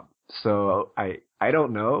 So I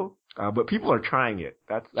don't know. But people are trying it.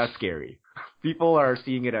 That's scary. People are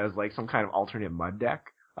seeing it as, like, some kind of alternate mud deck.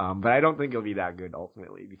 But I don't think it'll be that good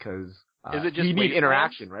ultimately because is it just you need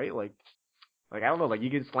interaction, right? Like, I don't know, like, you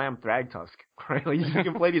can slam Thragtusk, right? Like, you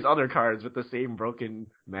can play these other cards with the same broken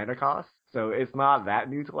mana cost. So it's not that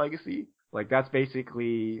new to Legacy. Like, that's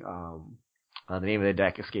basically, the name of the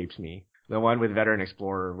deck escapes me. The one with Veteran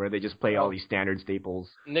Explorer, where they just play all these standard staples.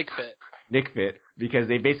 Nick Fit. Because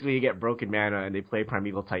they basically get broken mana and they play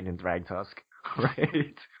Primeval Titan and Thragtusk,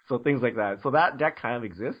 right? So things like that. So that deck kind of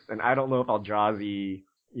exists, and I don't know if Eldrazi...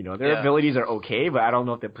 their abilities are okay, but I don't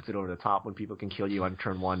know if that puts it over the top when people can kill you on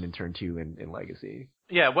turn 1 and turn 2 in Legacy.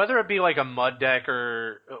 Yeah, whether it be like a mud deck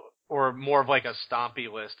or more of like a stompy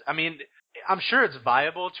list. I mean, I'm sure it's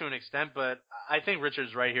viable to an extent, but I think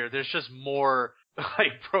Richard's right here. There's just more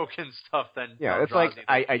like broken stuff than it's like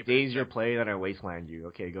Eldrazi I daze your play, then I wasteland you.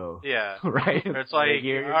 Okay, go. Yeah. Right? Or it's like,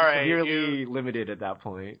 you're all right, severely limited at that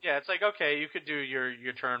point. Yeah, it's like, okay, you could do your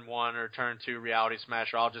turn 1 or turn 2 Reality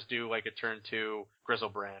Smasher. I'll just do like a turn 2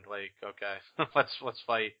 Grizzlebrand. Like, okay, let's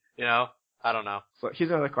fight. You know, I don't know. So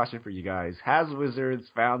here's another question for you guys: has Wizards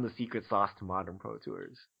found the secret sauce to Modern Pro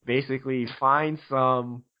Tours? Basically, find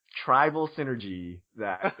some tribal synergy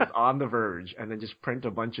that is on the verge, and then just print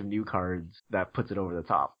a bunch of new cards that puts it over the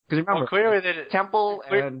top. Because remember, clearly Temple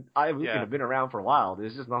and Ivy have been around for a while.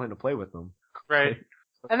 There's just nothing to play with them. Right.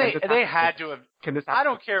 And they had to have. Can this I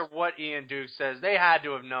don't care what Ian Duke says. They had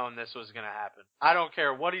to have known this was going to happen. I don't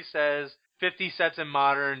care what he says. 50 sets in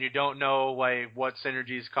Modern. You don't know like what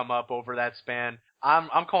synergies come up over that span.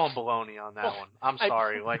 I'm calling baloney on that one. I'm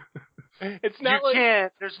sorry. Like, it's not you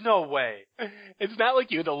can't. There's no way. It's not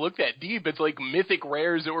like you had to look that deep. It's like mythic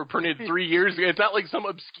rares that were printed 3 years ago. It's not like some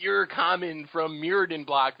obscure common from Mirrodin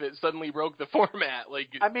block that suddenly broke the format. Like,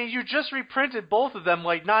 I mean, you just reprinted both of them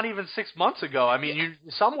like not even 6 months ago. I mean,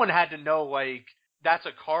 someone had to know like that's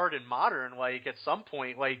a card in Modern. Like at some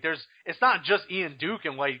point, like it's not just Ian Duke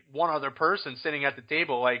and like one other person sitting at the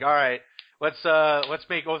table. Like, all right, let's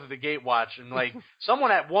make Oath of the Gatewatch, and like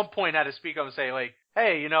someone at one point had to speak up and say like,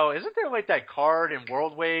 hey, you know, isn't there like that card in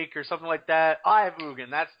World Wake or something like that? I have Ugin,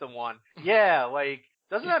 that's the one. Yeah, like,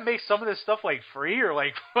 doesn't that make some of this stuff like free or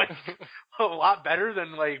like a lot better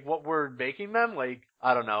than like what we're making them? Like,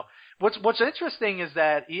 I don't know. What's interesting is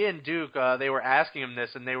that Ian Duke, they were asking him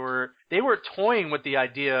this, and they were toying with the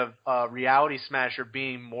idea of Reality Smasher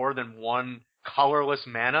being more than one colorless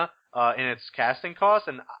mana in its casting cost,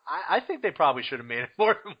 and I think they probably should have made it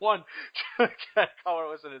more than one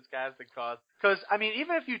colorless in its casting cost. Because I mean,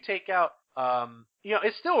 even if you take out, you know,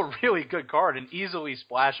 it's still a really good card and easily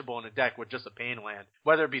splashable in a deck with just a Pain Land,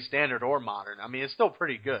 whether it be standard or Modern. I mean, it's still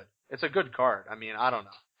pretty good. It's a good card. I mean, I don't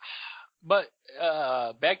know. But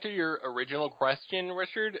back to your original question,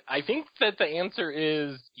 Richard, I think that the answer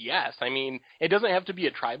is yes. I mean, it doesn't have to be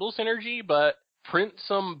a tribal synergy, but print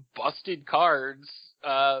some busted cards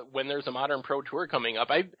when there's a Modern Pro Tour coming up.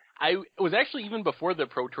 I was actually, even before the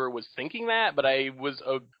Pro Tour, was thinking that, but I was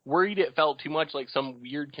worried it felt too much like some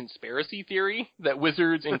weird conspiracy theory that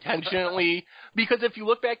Wizards intentionally, because if you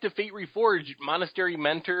look back to Fate Reforged, Monastery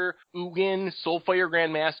Mentor, Ugin, Soulfire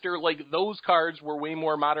Grandmaster, like those cards were way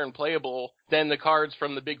more Modern playable than the cards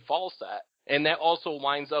from the Big Fall set. And that also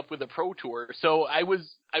lines up with the Pro Tour. So I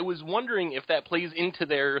was wondering if that plays into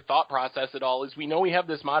their thought process at all. Is we know we have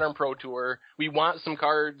this Modern Pro Tour, we want some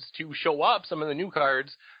cards to show up, some of the new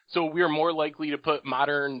cards, so we're more likely to put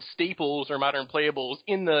Modern staples or Modern playables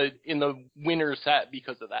in the winner set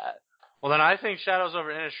because of that. Well, then I think Shadows over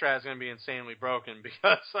Innistrad is going to be insanely broken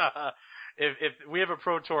because if we have a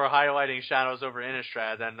Pro Tour highlighting Shadows over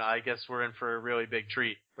Innistrad, then I guess we're in for a really big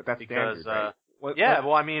treat. But that's because standard, right?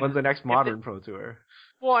 Well, I mean, when's the next Modern Pro Tour?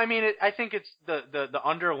 Well, I mean, I think it's the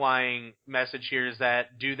underlying message here is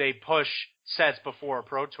that do they push sets before a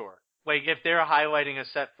Pro Tour? Like, if they're highlighting a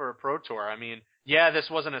set for a Pro Tour, I mean, yeah, this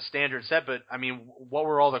wasn't a standard set, but, I mean, what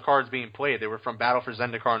were all the cards being played? They were from Battle for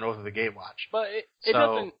Zendikar and Oath of the Gatewatch. But it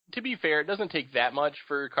doesn't, to be fair, it doesn't take that much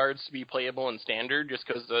for cards to be playable in standard just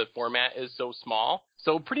because the format is so small.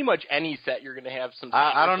 So pretty much any set you're going to have some.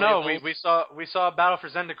 I don't know. We saw Battle for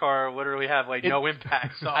Zendikar literally have like no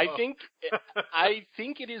impact. So. I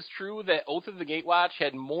think it is true that Oath of the Gatewatch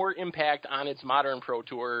had more impact on its Modern Pro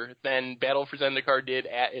Tour than Battle for Zendikar did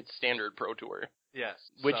at its Standard Pro Tour. Yes,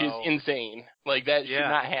 which is insane. Like that should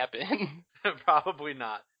not happen. Probably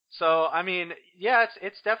not. So, I mean, yeah,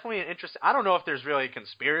 it's definitely an interesting. I don't know if there's really a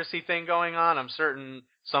conspiracy thing going on. I'm certain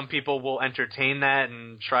some people will entertain that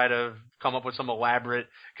and try to come up with some elaborate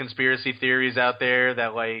conspiracy theories out there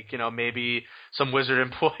that, like, you know, maybe some Wizard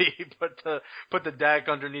employee put the deck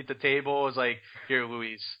underneath the table. Is like, here,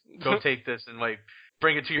 Luis, go take this and like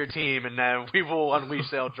bring it to your team, and then we will unleash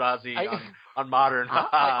the Eldrazi on Modern.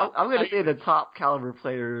 I'm going to say the top caliber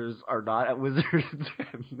players are not at Wizards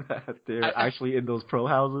and that they're actually in those pro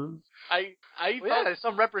houses.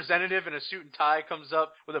 Some representative in a suit and tie comes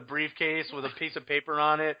up with a briefcase with a piece of paper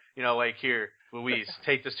on it. You know, like, here, Luis,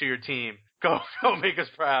 take this to your team. Go make us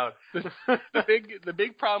proud. The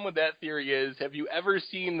big problem with that theory is, have you ever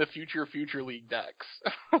seen the Future League decks?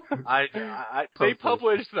 They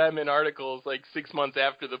publish them in articles like 6 months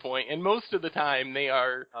after the point, and most of the time they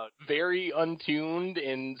are very untuned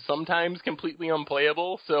and sometimes completely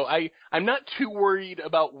unplayable. So I'm not too worried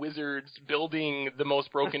about Wizards building the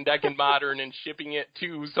most broken deck in Modern and shipping it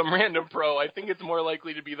to some random pro. I think it's more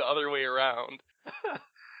likely to be the other way around.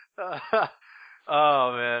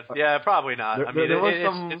 Oh man, yeah, probably not. I mean, there was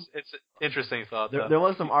it's an interesting thought. There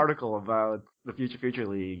was some article about the Future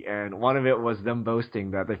League, and one of it was them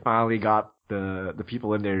boasting that they finally got the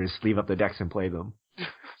people in there to sleeve up the decks and play them.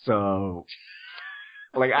 So,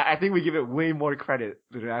 like, I think we give it way more credit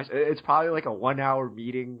than it actually. It's probably like a 1 hour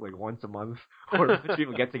meeting, like once a month, where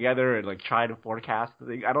people get together and like try to forecast the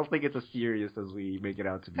thing. I don't think it's as serious as we make it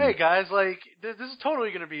out to be. Hey guys, like this is totally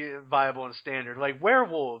going to be viable and standard. Like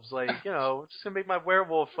werewolves, like just gonna make my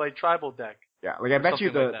werewolf like tribal deck. Yeah, like I bet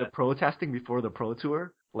you the like pro testing before the Pro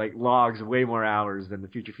Tour like logs way more hours than the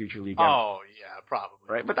Future League. Oh yeah, probably.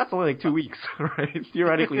 Right, but that's only like 2 weeks, right?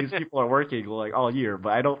 Theoretically, these people are working like all year,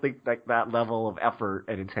 but I don't think like that level of effort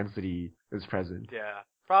and intensity is present. Yeah,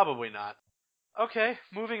 probably not. Okay,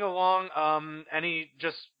 moving along. Any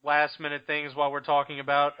just last minute things while we're talking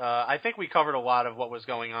about? I think we covered a lot of what was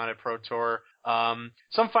going on at Pro Tour.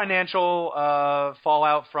 Some financial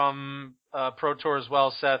fallout from Pro Tour as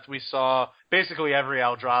well, Seth. We saw basically every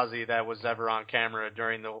Eldrazi that was ever on camera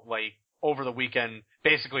during over the weekend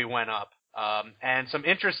basically went up. And some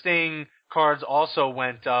interesting cards also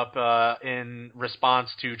went up in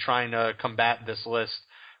response to trying to combat this list.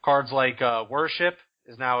 Cards like Worship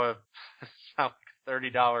is now a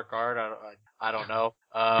 $30 card. I don't know.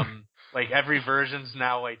 Like every version's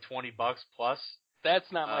now like $20 plus. That's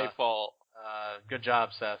not my fault. Good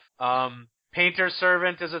job, Seth. Painter's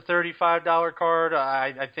Servant is a $35 card.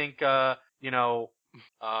 I think Jeff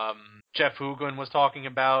Hooglin was talking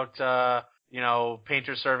about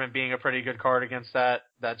Painter's Servant being a pretty good card against that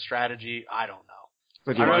strategy. I don't know.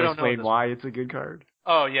 So do you want to explain why it's a good card?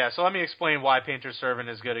 Oh yeah, so let me explain why Painter's Servant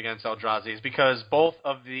is good against Eldrazi. Because both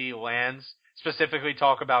of the lands specifically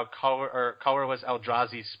talk about colorless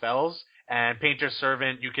Eldrazi spells, and Painter's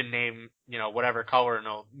Servant you can name whatever color and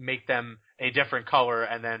it'll make them a different color,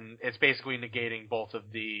 and then it's basically negating both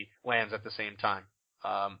of the lands at the same time.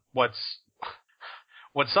 What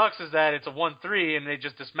sucks is that it's a 1/3 and they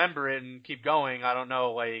just dismember it and keep going. I don't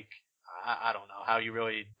know, I don't know how you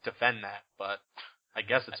really defend that, but I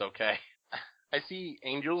guess it's okay. I see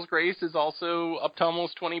Angel's Grace is also up to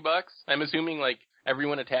almost $20. I'm assuming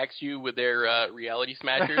everyone attacks you with their reality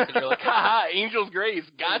smashers, and you're like, haha, Angel's Grace,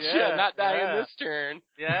 gotcha, not dying this turn.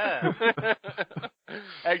 Yeah.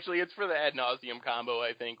 Actually, it's for the Ad Nauseam combo,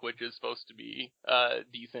 I think, which is supposed to be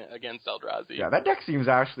decent against Eldrazi. Yeah, that deck seems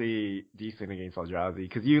actually decent against Eldrazi,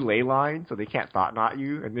 because you ley line, so they can't thought knot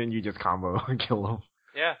you, and then you just combo and kill them.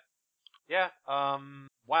 Yeah. Yeah.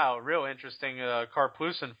 Wow, real interesting.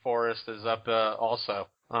 Karplusan Forest is up also.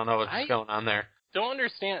 I don't know what's going on there. Don't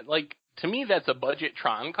understand. To me, that's a budget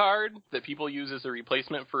Tron card that people use as a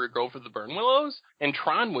replacement for Grove of the Burnwillows, and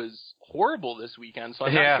Tron was horrible this weekend, so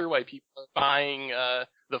I'm not sure why people are buying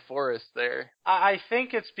the Forest there. I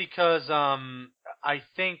think it's because I've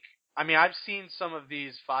seen some of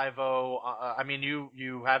these 5-0,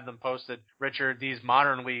 you have them posted, Richard, these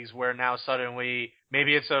modern leagues where now suddenly,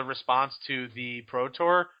 maybe it's a response to the Pro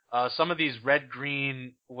Tour, some of these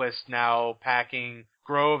red-green lists now packing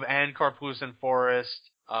Grove and Karplusan Forest,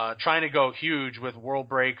 trying to go huge with World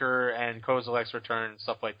Breaker and Kozilek's Return and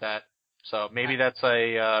stuff like that. So maybe that's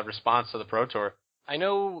a response to the Pro Tour. I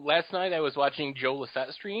know last night I was watching Joe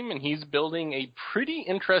Lissette stream, and he's building a pretty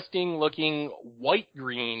interesting-looking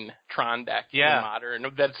white-green Tron deck in Modern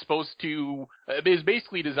that's supposed to is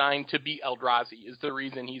basically designed to beat Eldrazi is the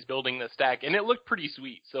reason he's building this deck, and it looked pretty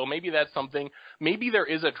sweet. So maybe that's something. Maybe there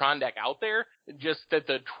is a Tron deck out there, just that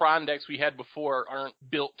the Tron decks we had before aren't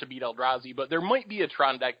built to beat Eldrazi, but there might be a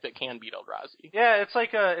Tron deck that can beat Eldrazi. Yeah, it's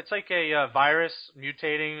like a virus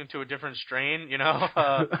mutating into a different strain,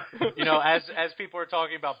 as people are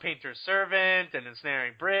talking about Painter's Servant and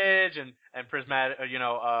Ensnaring Bridge and Prismatic,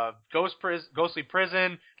 Ghostly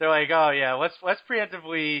Prison. They're like, oh yeah, let's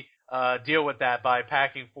preemptively deal with that by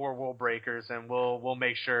packing 4 World Breakers, and we'll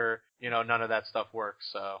make sure none of that stuff works.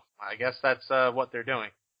 So I guess that's what they're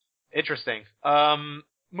doing. Interesting.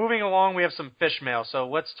 Moving along, we have some fish mail. So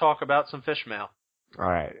let's talk about some fish mail. All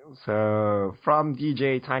right. So from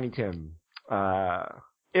DJ Tiny Tim,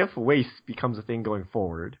 if waste becomes a thing going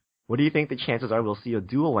forward, what do you think the chances are we'll see a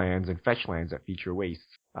dual lands and fetch lands that feature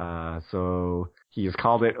waste? So he has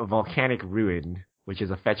called it a Volcanic Ruin, which is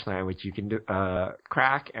a fetch land which you can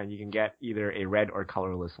crack, and you can get either a red or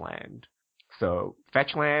colorless land. So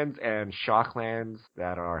fetch lands and shock lands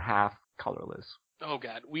that are half colorless. Oh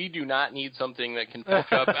god, we do not need something that can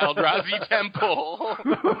fetch up Eldrazi Temple.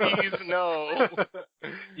 Please, no.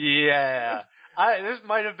 Yeah. This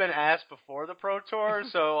might have been asked before the Pro Tour,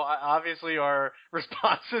 so obviously our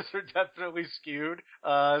responses are definitely skewed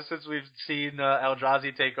since we've seen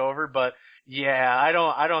Eldrazi take over. But yeah, I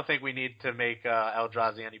don't think we need to make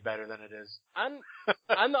Eldrazi any better than it is.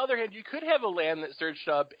 On the other hand, you could have a land that searched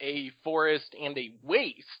up a forest and a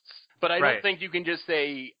wastes. But I don't think you can just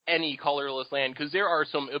say any colorless land, because there are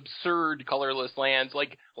some absurd colorless lands,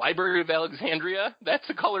 like Library of Alexandria. That's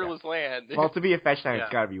a colorless land. Well, to be a fetch land,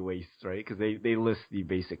 it's got to be wastes, right? Because they list the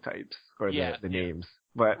basic types or the names.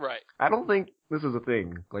 But I don't think this is a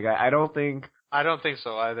thing. Like, I don't think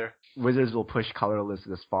so either. Wizards will push colorless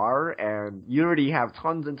this far, and you already have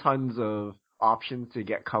tons and tons of options to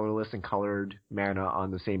get colorless and colored mana on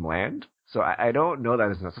the same land. So I don't know that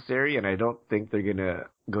it's necessary, and I don't think they're going to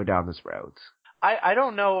go down this route. I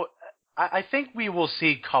don't know. I think we will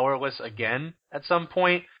see colorless again at some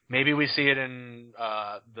point. Maybe we see it in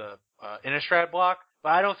the Innistrad block,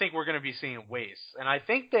 but I don't think we're going to be seeing wastes. And I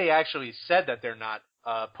think they actually said that they're not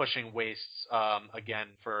pushing wastes again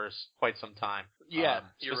for quite some time. Yeah,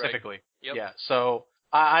 specifically. You're right. Yep. Yeah, so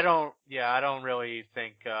I don't really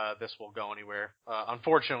think this will go anywhere.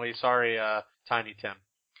 Unfortunately, sorry, Tiny Tim.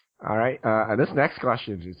 All right. This next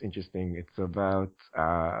question is interesting. It's about,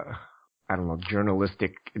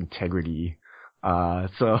 journalistic integrity.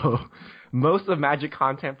 So most of Magic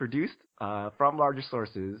content produced, from larger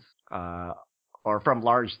sources, or from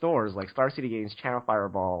large stores like Star City Games, Channel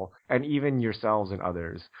Fireball, and even yourselves and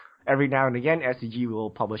others. Every now and again, SCG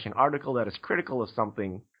will publish an article that is critical of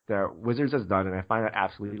something that Wizards has done, and I find that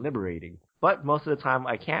absolutely liberating. But most of the time,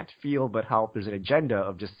 I can't feel but help there's an agenda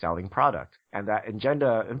of just selling product. And that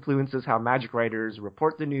agenda influences how Magic writers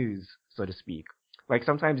report the news, so to speak. Like,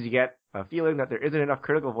 sometimes you get a feeling that there isn't enough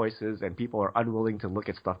critical voices and people are unwilling to look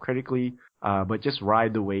at stuff critically, but just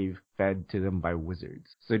ride the wave fed to them by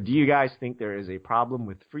Wizards. So do you guys think there is a problem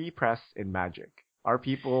with free press in Magic? Are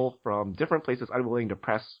people from different places unwilling to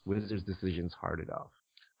press Wizards' decisions hard enough?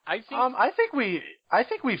 I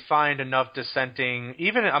think we find enough dissenting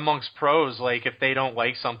even amongst pros. Like, if they don't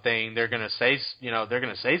like something, they're gonna say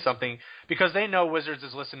something because they know Wizards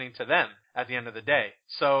is listening to them at the end of the day.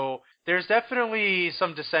 So there's definitely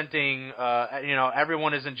some dissenting.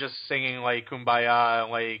 Everyone isn't just singing like Kumbaya,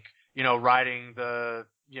 like, riding the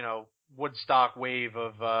Woodstock wave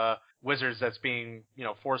of Wizards that's being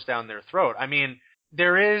forced down their throat. I mean,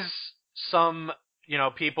 there is some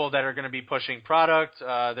people that are going to be pushing product.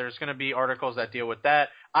 There's going to be articles that deal with that.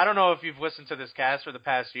 I don't know if you've listened to this cast for the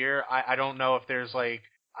past year. I don't know if there's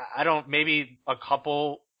maybe a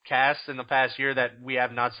couple casts in the past year that we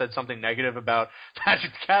have not said something negative about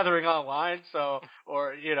Magic the Gathering Online.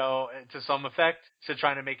 Or to some effect, to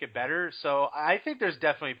trying to make it better. So I think there's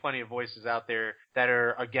definitely plenty of voices out there that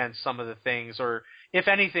are against some of the things, or if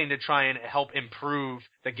anything, to try and help improve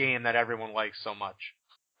the game that everyone likes so much.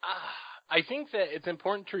 I think that it's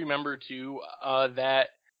important to remember, too, that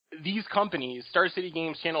these companies, Star City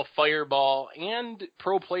Games, Channel Fireball, and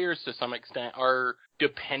pro players to some extent, are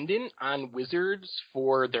dependent on Wizards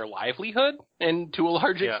for their livelihood. And to a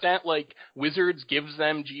large extent, Wizards gives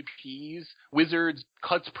them GPs. Wizards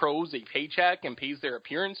cuts pros a paycheck and pays their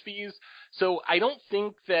appearance fees. So I don't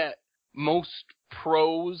think that most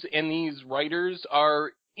pros and these writers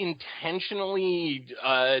are intentionally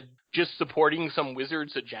just supporting some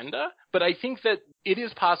Wizards agenda, but I think that it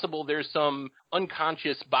is possible there's some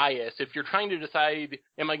unconscious bias. If you're trying to decide,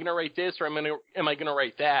 am I going to write this or am I going to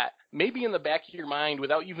write that, maybe in the back of your mind,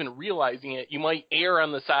 without even realizing it, you might err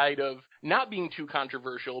on the side of not being too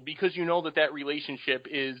controversial because you know that relationship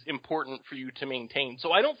is important for you to maintain.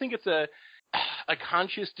 So I don't think it's a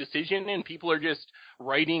conscious decision and people are just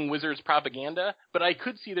writing Wizards propaganda, but I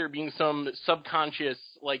could see there being some subconscious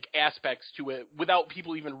aspects to it without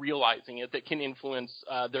people even realizing it that can influence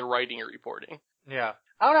their writing or reporting. Yeah.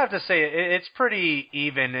 I would have to say it's pretty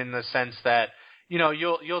even in the sense that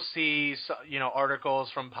you'll see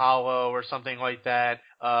articles from Paolo or something like that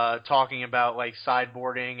talking about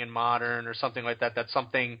sideboarding in Modern or something like that. That's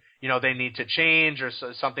something they need to change or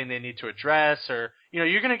something they need to address, or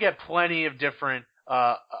you're going to get plenty of different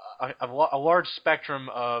a large spectrum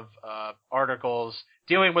of articles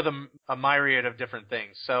dealing with a myriad of different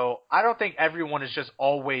things. So I don't think everyone is just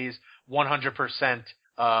always 100%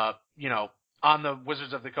 on the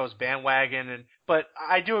Wizards of the Coast bandwagon, but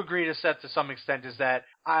I do agree to some extent is that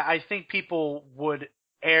I think people would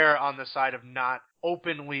err on the side of not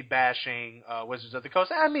openly bashing Wizards of the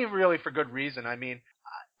Coast. I mean, really for good reason. I mean,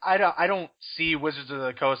 I don't see Wizards of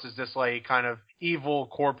the Coast as this kind of evil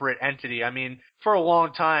corporate entity. I mean, for a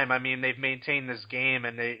long time, they've maintained this game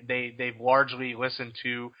and they've largely listened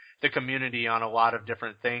to the community on a lot of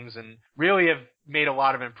different things and really have made a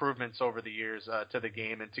lot of improvements over the years to the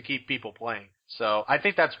game and to keep people playing. So I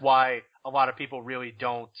think that's why a lot of people really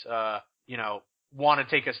don't, want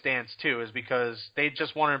to take a stance too, is because they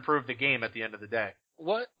just want to improve the game at the end of the day.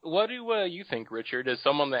 What do you think, Richard, as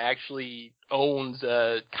someone that actually owns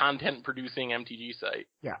a content-producing MTG site?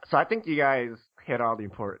 Yeah, so I think you guys hit all the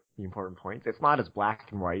important points. It's not as black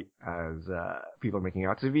and white as people are making it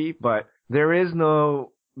out to be, but there is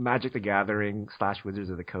no Magic the Gathering / Wizards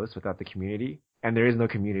of the Coast without the community, and there is no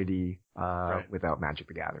community without Magic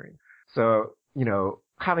the Gathering. So,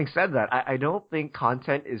 having said that, I don't think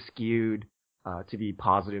content is skewed to be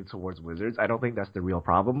positive towards Wizards. I don't think that's the real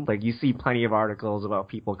problem. Like, you see plenty of articles about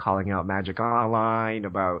people calling out Magic Online,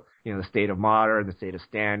 about, the state of Modern, the state of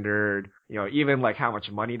Standard, even like how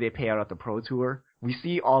much money they pay out at the Pro Tour. We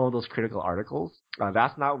see all of those critical articles.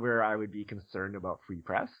 That's not where I would be concerned about free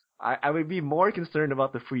press. I would be more concerned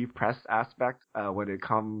about the free press aspect when it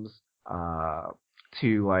comes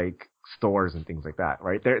to like stores and things like that,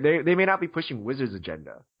 right? They may not be pushing Wizards'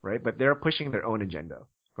 agenda, right? But they're pushing their own agenda.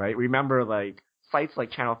 Right? Remember, like, sites like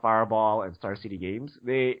Channel Fireball and Star City Games,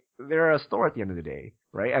 they're a store at the end of the day,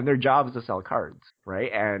 right? And their job is to sell cards,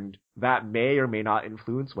 right? And that may or may not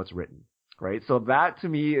influence what's written, right? So that, to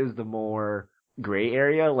me, is the more gray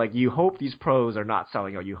area. Like, you hope these pros are not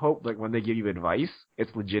selling out. You hope, like, when they give you advice,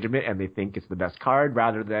 it's legitimate and they think it's the best card,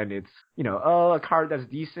 rather than it's, a card that's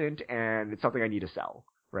decent and it's something I need to sell.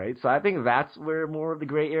 Right? So I think that's where more of the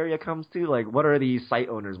gray area comes to. Like, what are these site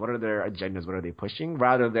owners? What are their agendas? What are they pushing?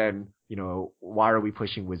 Rather than, why are we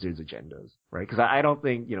pushing Wizards' agendas? Right? Because I don't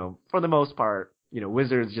think, for the most part,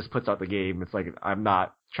 Wizards just puts out the game. It's like, I'm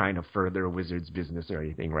not trying to further Wizards' business or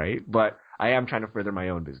anything, right? But I am trying to further my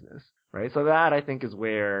own business, right? So that, I think, is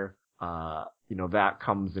where, that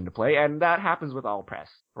comes into play. And that happens with all press,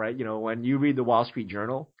 right? When you read the Wall Street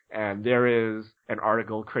Journal, and there is an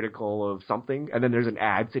article critical of something, and then there's an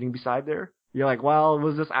ad sitting beside there, you're like, well,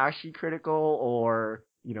 was this actually critical, or,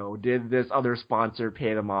 did this other sponsor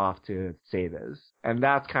pay them off to say this? And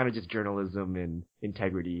that's kind of just journalism and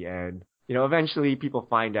integrity. And, eventually people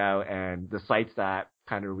find out, and the sites that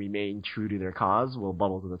kind of remain true to their cause will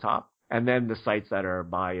bubble to the top. And then the sites that are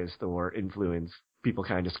biased or influenced, people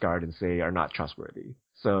kind of discard and say are not trustworthy.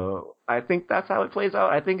 So I think that's how it plays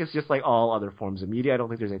out. I think it's just like all other forms of media. I don't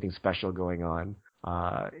think there's anything special going on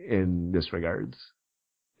in this regards.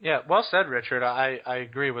 Yeah, well said, Richard. I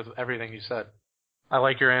agree with everything you said. I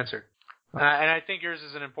like your answer. And I think yours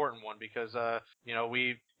is an important one because,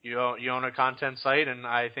 you own a content site, and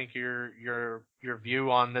I think your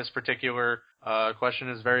view on this particular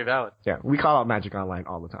question is very valid. Yeah, we call out Magic Online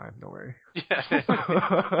all the time. Don't worry. Yeah.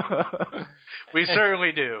 We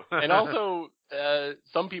certainly do. And also,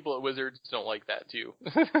 some people at Wizards don't like that too.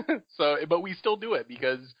 But we still do it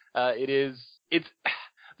because it's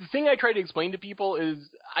the thing I try to explain to people is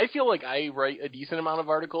I feel like I write a decent amount of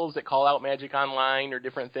articles that call out Magic Online or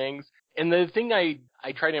different things. And the thing I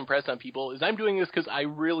try to impress on people is I'm doing this because I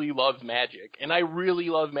really love Magic, and I really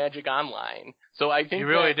love Magic Online. So I think you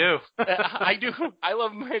really do. I do. I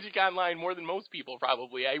love Magic Online more than most people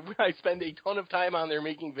probably. I spend a ton of time on there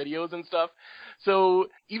making videos and stuff. So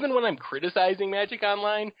even when I'm criticizing Magic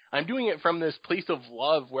Online, I'm doing it from this place of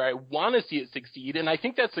love where I want to see it succeed. And I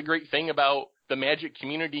think that's the great thing about the Magic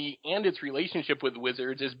community and its relationship with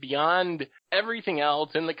Wizards is beyond everything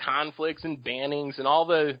else and the conflicts and bannings and all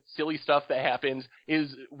the silly stuff that happens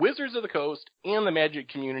is Wizards of the Coast and the Magic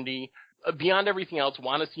community beyond everything else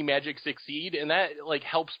want to see Magic succeed, and that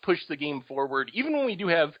helps push the game forward even when we do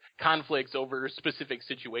have conflicts over specific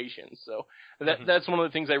situations. So that's one of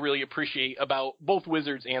the things I really appreciate about both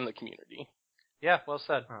Wizards and the community. Yeah, well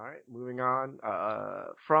said. All right, moving on.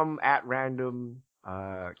 From @random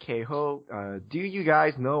Keho, do you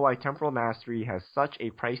guys know why Temporal Mastery has such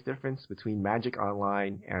a price difference between Magic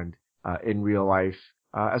Online and in real life,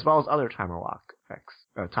 as well as other time walk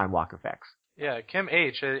effects? Yeah, Kim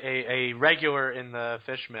H, a regular in the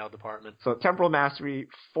fish mail department. So Temporal Mastery,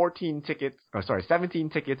 17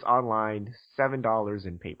 tickets online, $7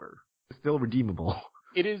 in paper. It's still redeemable.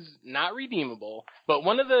 It is not redeemable, but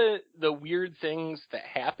one of the weird things that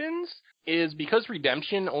happens is because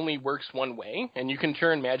redemption only works one way, and you can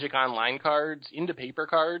turn Magic Online cards into paper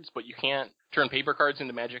cards, but you can't turn paper cards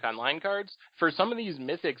into Magic Online cards. For some of these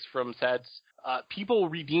Mythics from sets, people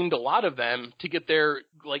redeemed a lot of them to get their,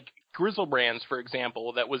 Griselbrands, for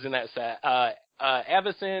example, that was in that set.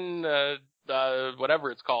 Avacyn,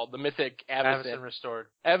 whatever it's called, the Mythic Avacyn. Avacyn Restored.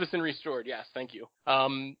 Avacyn Restored, yes, thank you.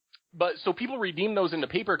 But so people redeem those into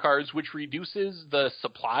paper cards, which reduces the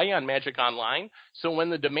supply on Magic Online. So when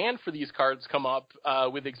the demand for these cards come up,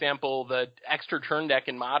 with example, the extra turn deck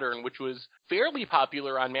in Modern, which was fairly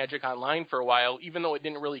popular on Magic Online for a while, even though it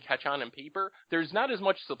didn't really catch on in paper, there's not as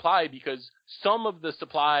much supply because some of the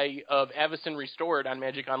supply of Avacyn Restored on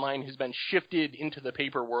Magic Online has been shifted into the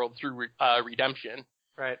paper world through redemption.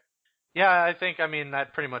 Right. Yeah, I mean,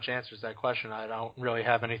 that pretty much answers that question. I don't really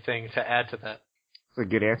have anything to add to that. It's a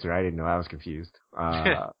good answer. I didn't know. I was confused.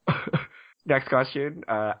 Next question.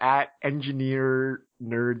 At Engineer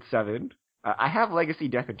Nerd 7. I have Legacy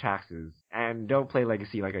Death and Taxes and don't play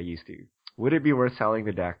Legacy like I used to. Would it be worth selling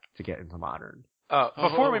the deck to get into Modern?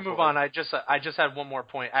 Before we move on, I just had one more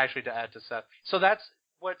point actually to add to Seth. So that's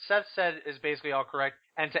what Seth said is basically all correct.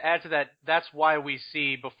 And to add to that, that's why we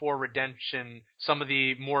see before Redemption some of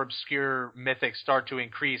the more obscure mythics start to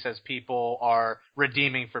increase as people are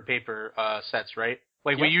redeeming for paper sets, right?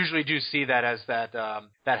 Like we usually do see that as that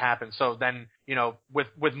happens. So then,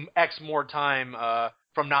 with X more time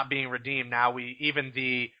from not being redeemed, now even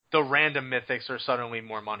the random mythics are suddenly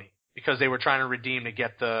more money because they were trying to redeem to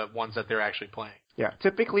get the ones that they're actually playing. Yeah,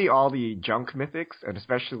 typically all the junk mythics, and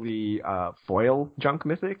especially foil junk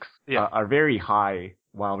mythics, are very high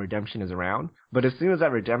while redemption is around. But as soon as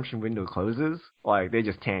that redemption window closes, like they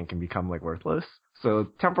just tank and become like worthless. So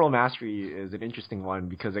Temporal Mastery is an interesting one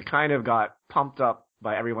because it kind of got pumped up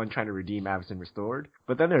by everyone trying to redeem Avacyn Restored.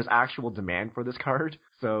 But then there's actual demand for this card,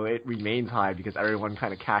 so it remains high because everyone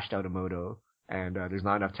kind of cashed out a Moto, and there's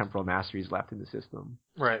not enough Temporal Masteries left in the system.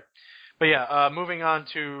 Right. But yeah, moving on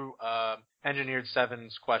to Engineered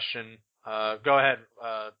 7's question. Go ahead,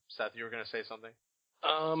 Seth. You were going to say something.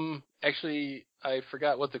 Actually, I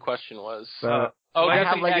forgot what the question was. I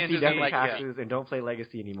have Legacy Death and Taxes and don't play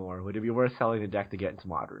Legacy anymore. Would it be worth selling the deck to get into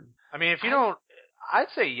Modern? I mean, if you don't, I'd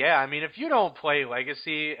say yeah. I mean, if you don't play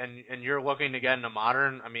Legacy and you're looking to get into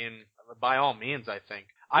Modern, I mean, by all means, I think.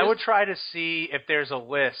 I would try to see if there's a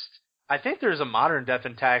list. I think there's a Modern Death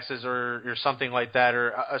and Taxes or something like that,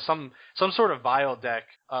 or some sort of Vile deck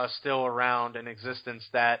still around in existence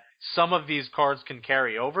that some of these cards can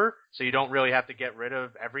carry over, so you don't really have to get rid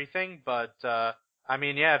of everything. But I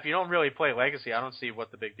mean, yeah, if you don't really play Legacy, I don't see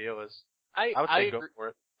what the big deal is. I would say go for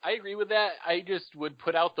it. I agree with that. I just would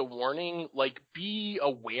put out the warning, like, be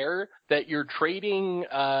aware that you're trading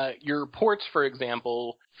your ports, for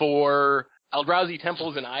example, for Eldrazi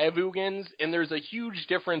Temples and Iavugans, and there's a huge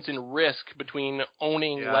difference in risk between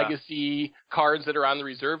owning Legacy cards that are on the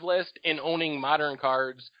reserve list and owning Modern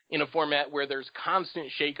cards in a format where there's constant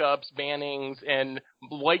shakeups, bannings, and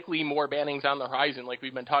likely more bannings on the horizon, like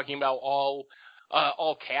we've been talking about all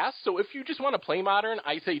casts. So if you just want to play Modern,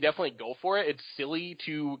 I say definitely go for it. It's silly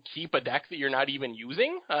to keep a deck that you're not even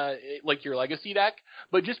using, like your Legacy deck,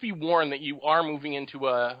 but just be warned that you are moving into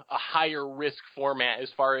a higher risk format as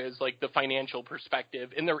far as like the financial perspective,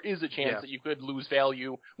 and there is a chance that you could lose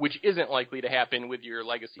value, which isn't likely to happen with your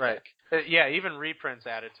Legacy deck. Yeah, even reprints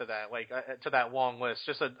added to that, like to that long list,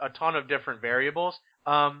 just a ton of different variables.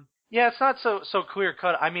 Yeah, it's not so clear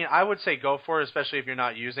cut. I mean, I would say go for it, especially if you're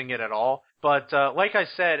not using it at all. But like I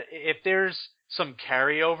said, if there's some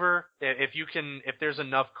carryover, if there's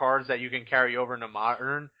enough cards that you can carry over into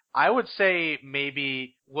Modern, I would say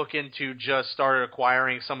maybe look into just start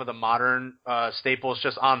acquiring some of the Modern staples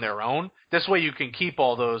just on their own. This way you can keep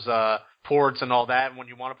all those ports and all that. And when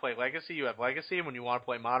you want to play Legacy, you have Legacy. And when you want to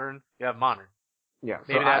play Modern, you have Modern. Yeah,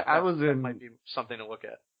 so maybe that might be something to look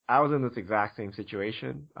at. I was in this exact same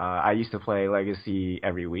situation. I used to play Legacy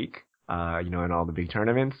every week, in all the big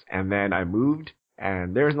tournaments, and then I moved,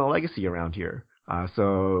 and there's no Legacy around here.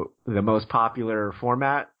 So the most popular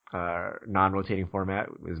format, non-rotating format,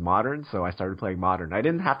 is Modern, so I started playing Modern. I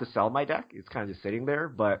didn't have to sell my deck. It's kind of just sitting there,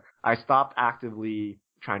 but I stopped actively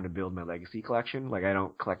trying to build my Legacy collection. Like, I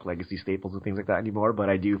don't collect Legacy staples and things like that anymore, but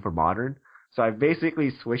I do for Modern. So I've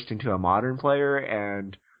basically switched into a Modern player,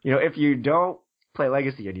 and, if you don't play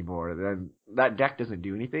Legacy anymore, then that deck doesn't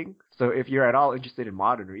do anything. So if you're at all interested in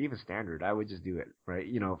Modern or even Standard, I would just do it, right?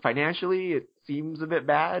 Financially it seems a bit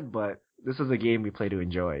bad, but this is a game we play to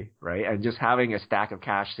enjoy, right? And just having a stack of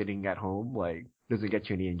cash sitting at home, like, doesn't get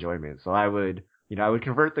you any enjoyment. So I would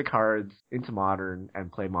convert the cards into Modern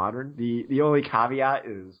and play Modern. The only caveat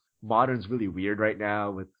is Modern's really weird right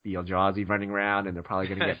now with the Eldrazi running around, and they're probably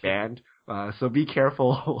going to get banned. So be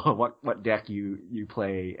careful what deck you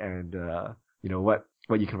play and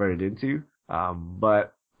what you convert it into.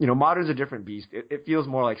 But Modern's a different beast. It feels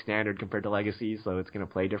more like Standard compared to Legacy, so it's going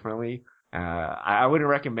to play differently. I wouldn't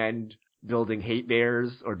recommend building Hate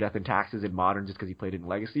Bears or Death and Taxes in Modern just because you played it in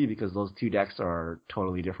Legacy, because those two decks are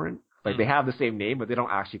totally different. Like they have the same name, but they don't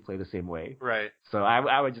actually play the same way. Right. So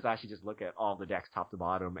I would just look at all the decks top to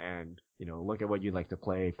bottom and, look at what you'd like to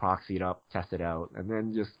play, proxy it up, test it out, and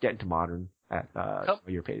then just get into Modern at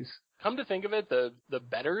your pace. Come to think of it, the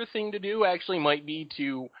better thing to do actually might be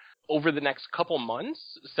to, over the next couple months,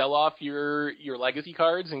 sell off your legacy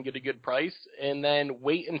cards and get a good price, and then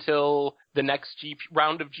wait until the next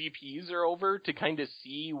round of GPs are over to kind of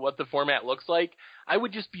see what the format looks like. I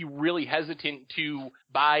would just be really hesitant to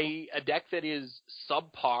buy a deck that is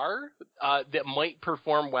subpar, that might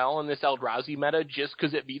perform well in this Eldrazi meta just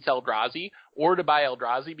because it beats Eldrazi, or to buy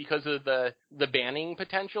Eldrazi because of the banning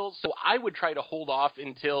potential. So I would try to hold off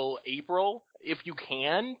until April, if you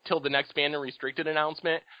can, till the next banned and restricted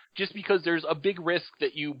announcement, just because there's a big risk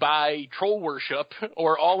that you buy Troll Worship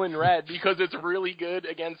or All in Red because it's really good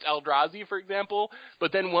against Eldrazi, for example,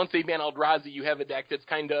 but then once they ban Eldrazi, you have a deck that's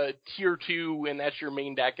kind of tier 2, and that's your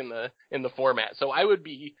main deck in the format. So I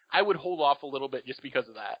would hold off a little bit just because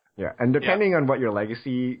of that. Yeah, and depending on what your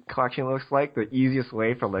Legacy collection looks like, the easiest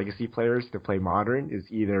way for Legacy players to play Modern is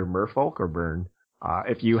either Merfolk or Burn.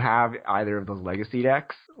 If you have either of those Legacy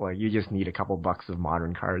decks, like you just need a couple bucks of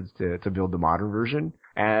Modern cards to build the Modern version.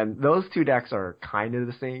 And those two decks are kind of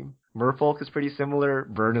the same. Merfolk is pretty similar.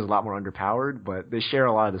 Burn is a lot more underpowered, but they share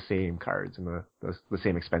a lot of the same cards and the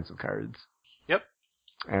same expensive cards. Yep.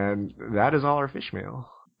 And that is all our fish mail.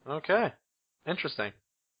 Okay. Interesting.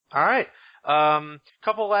 All right.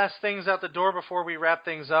 Couple last things out the door before we wrap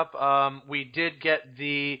things up. We did get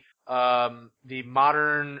the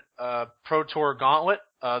Modern Pro Tour Gauntlet,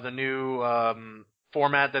 the new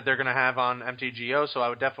format that they're going to have on MTGO, so I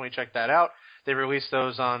would definitely check that out. They released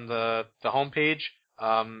those on the homepage.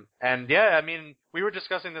 And yeah, I mean, we were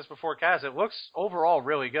discussing this before, Kaz. It looks overall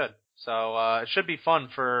really good. So it should be fun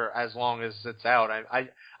for as long as it's out.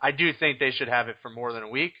 I do think they should have it for more than a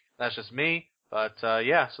week. That's just me. But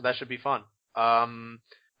yeah, so that should be fun.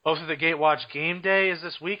 Also, the Gatewatch Game Day is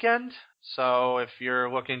this weekend. So if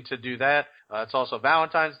you're looking to do that, it's also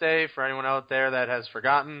Valentine's Day for anyone out there that has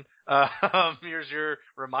forgotten. Here's your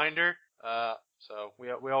reminder. So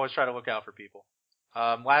we always try to look out for people.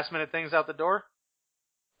 Last minute things out the door.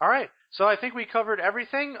 All right. So I think we covered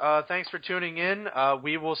everything. Thanks for tuning in.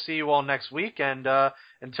 We will see you all next week. And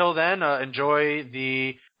until then, enjoy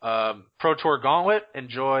the Pro Tour Gauntlet.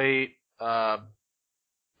 Enjoy the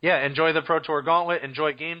Pro Tour Gauntlet.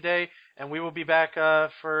 Enjoy Game Day. And we will be back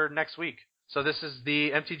for next week. So this is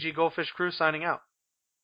the MTG Goldfish crew signing out.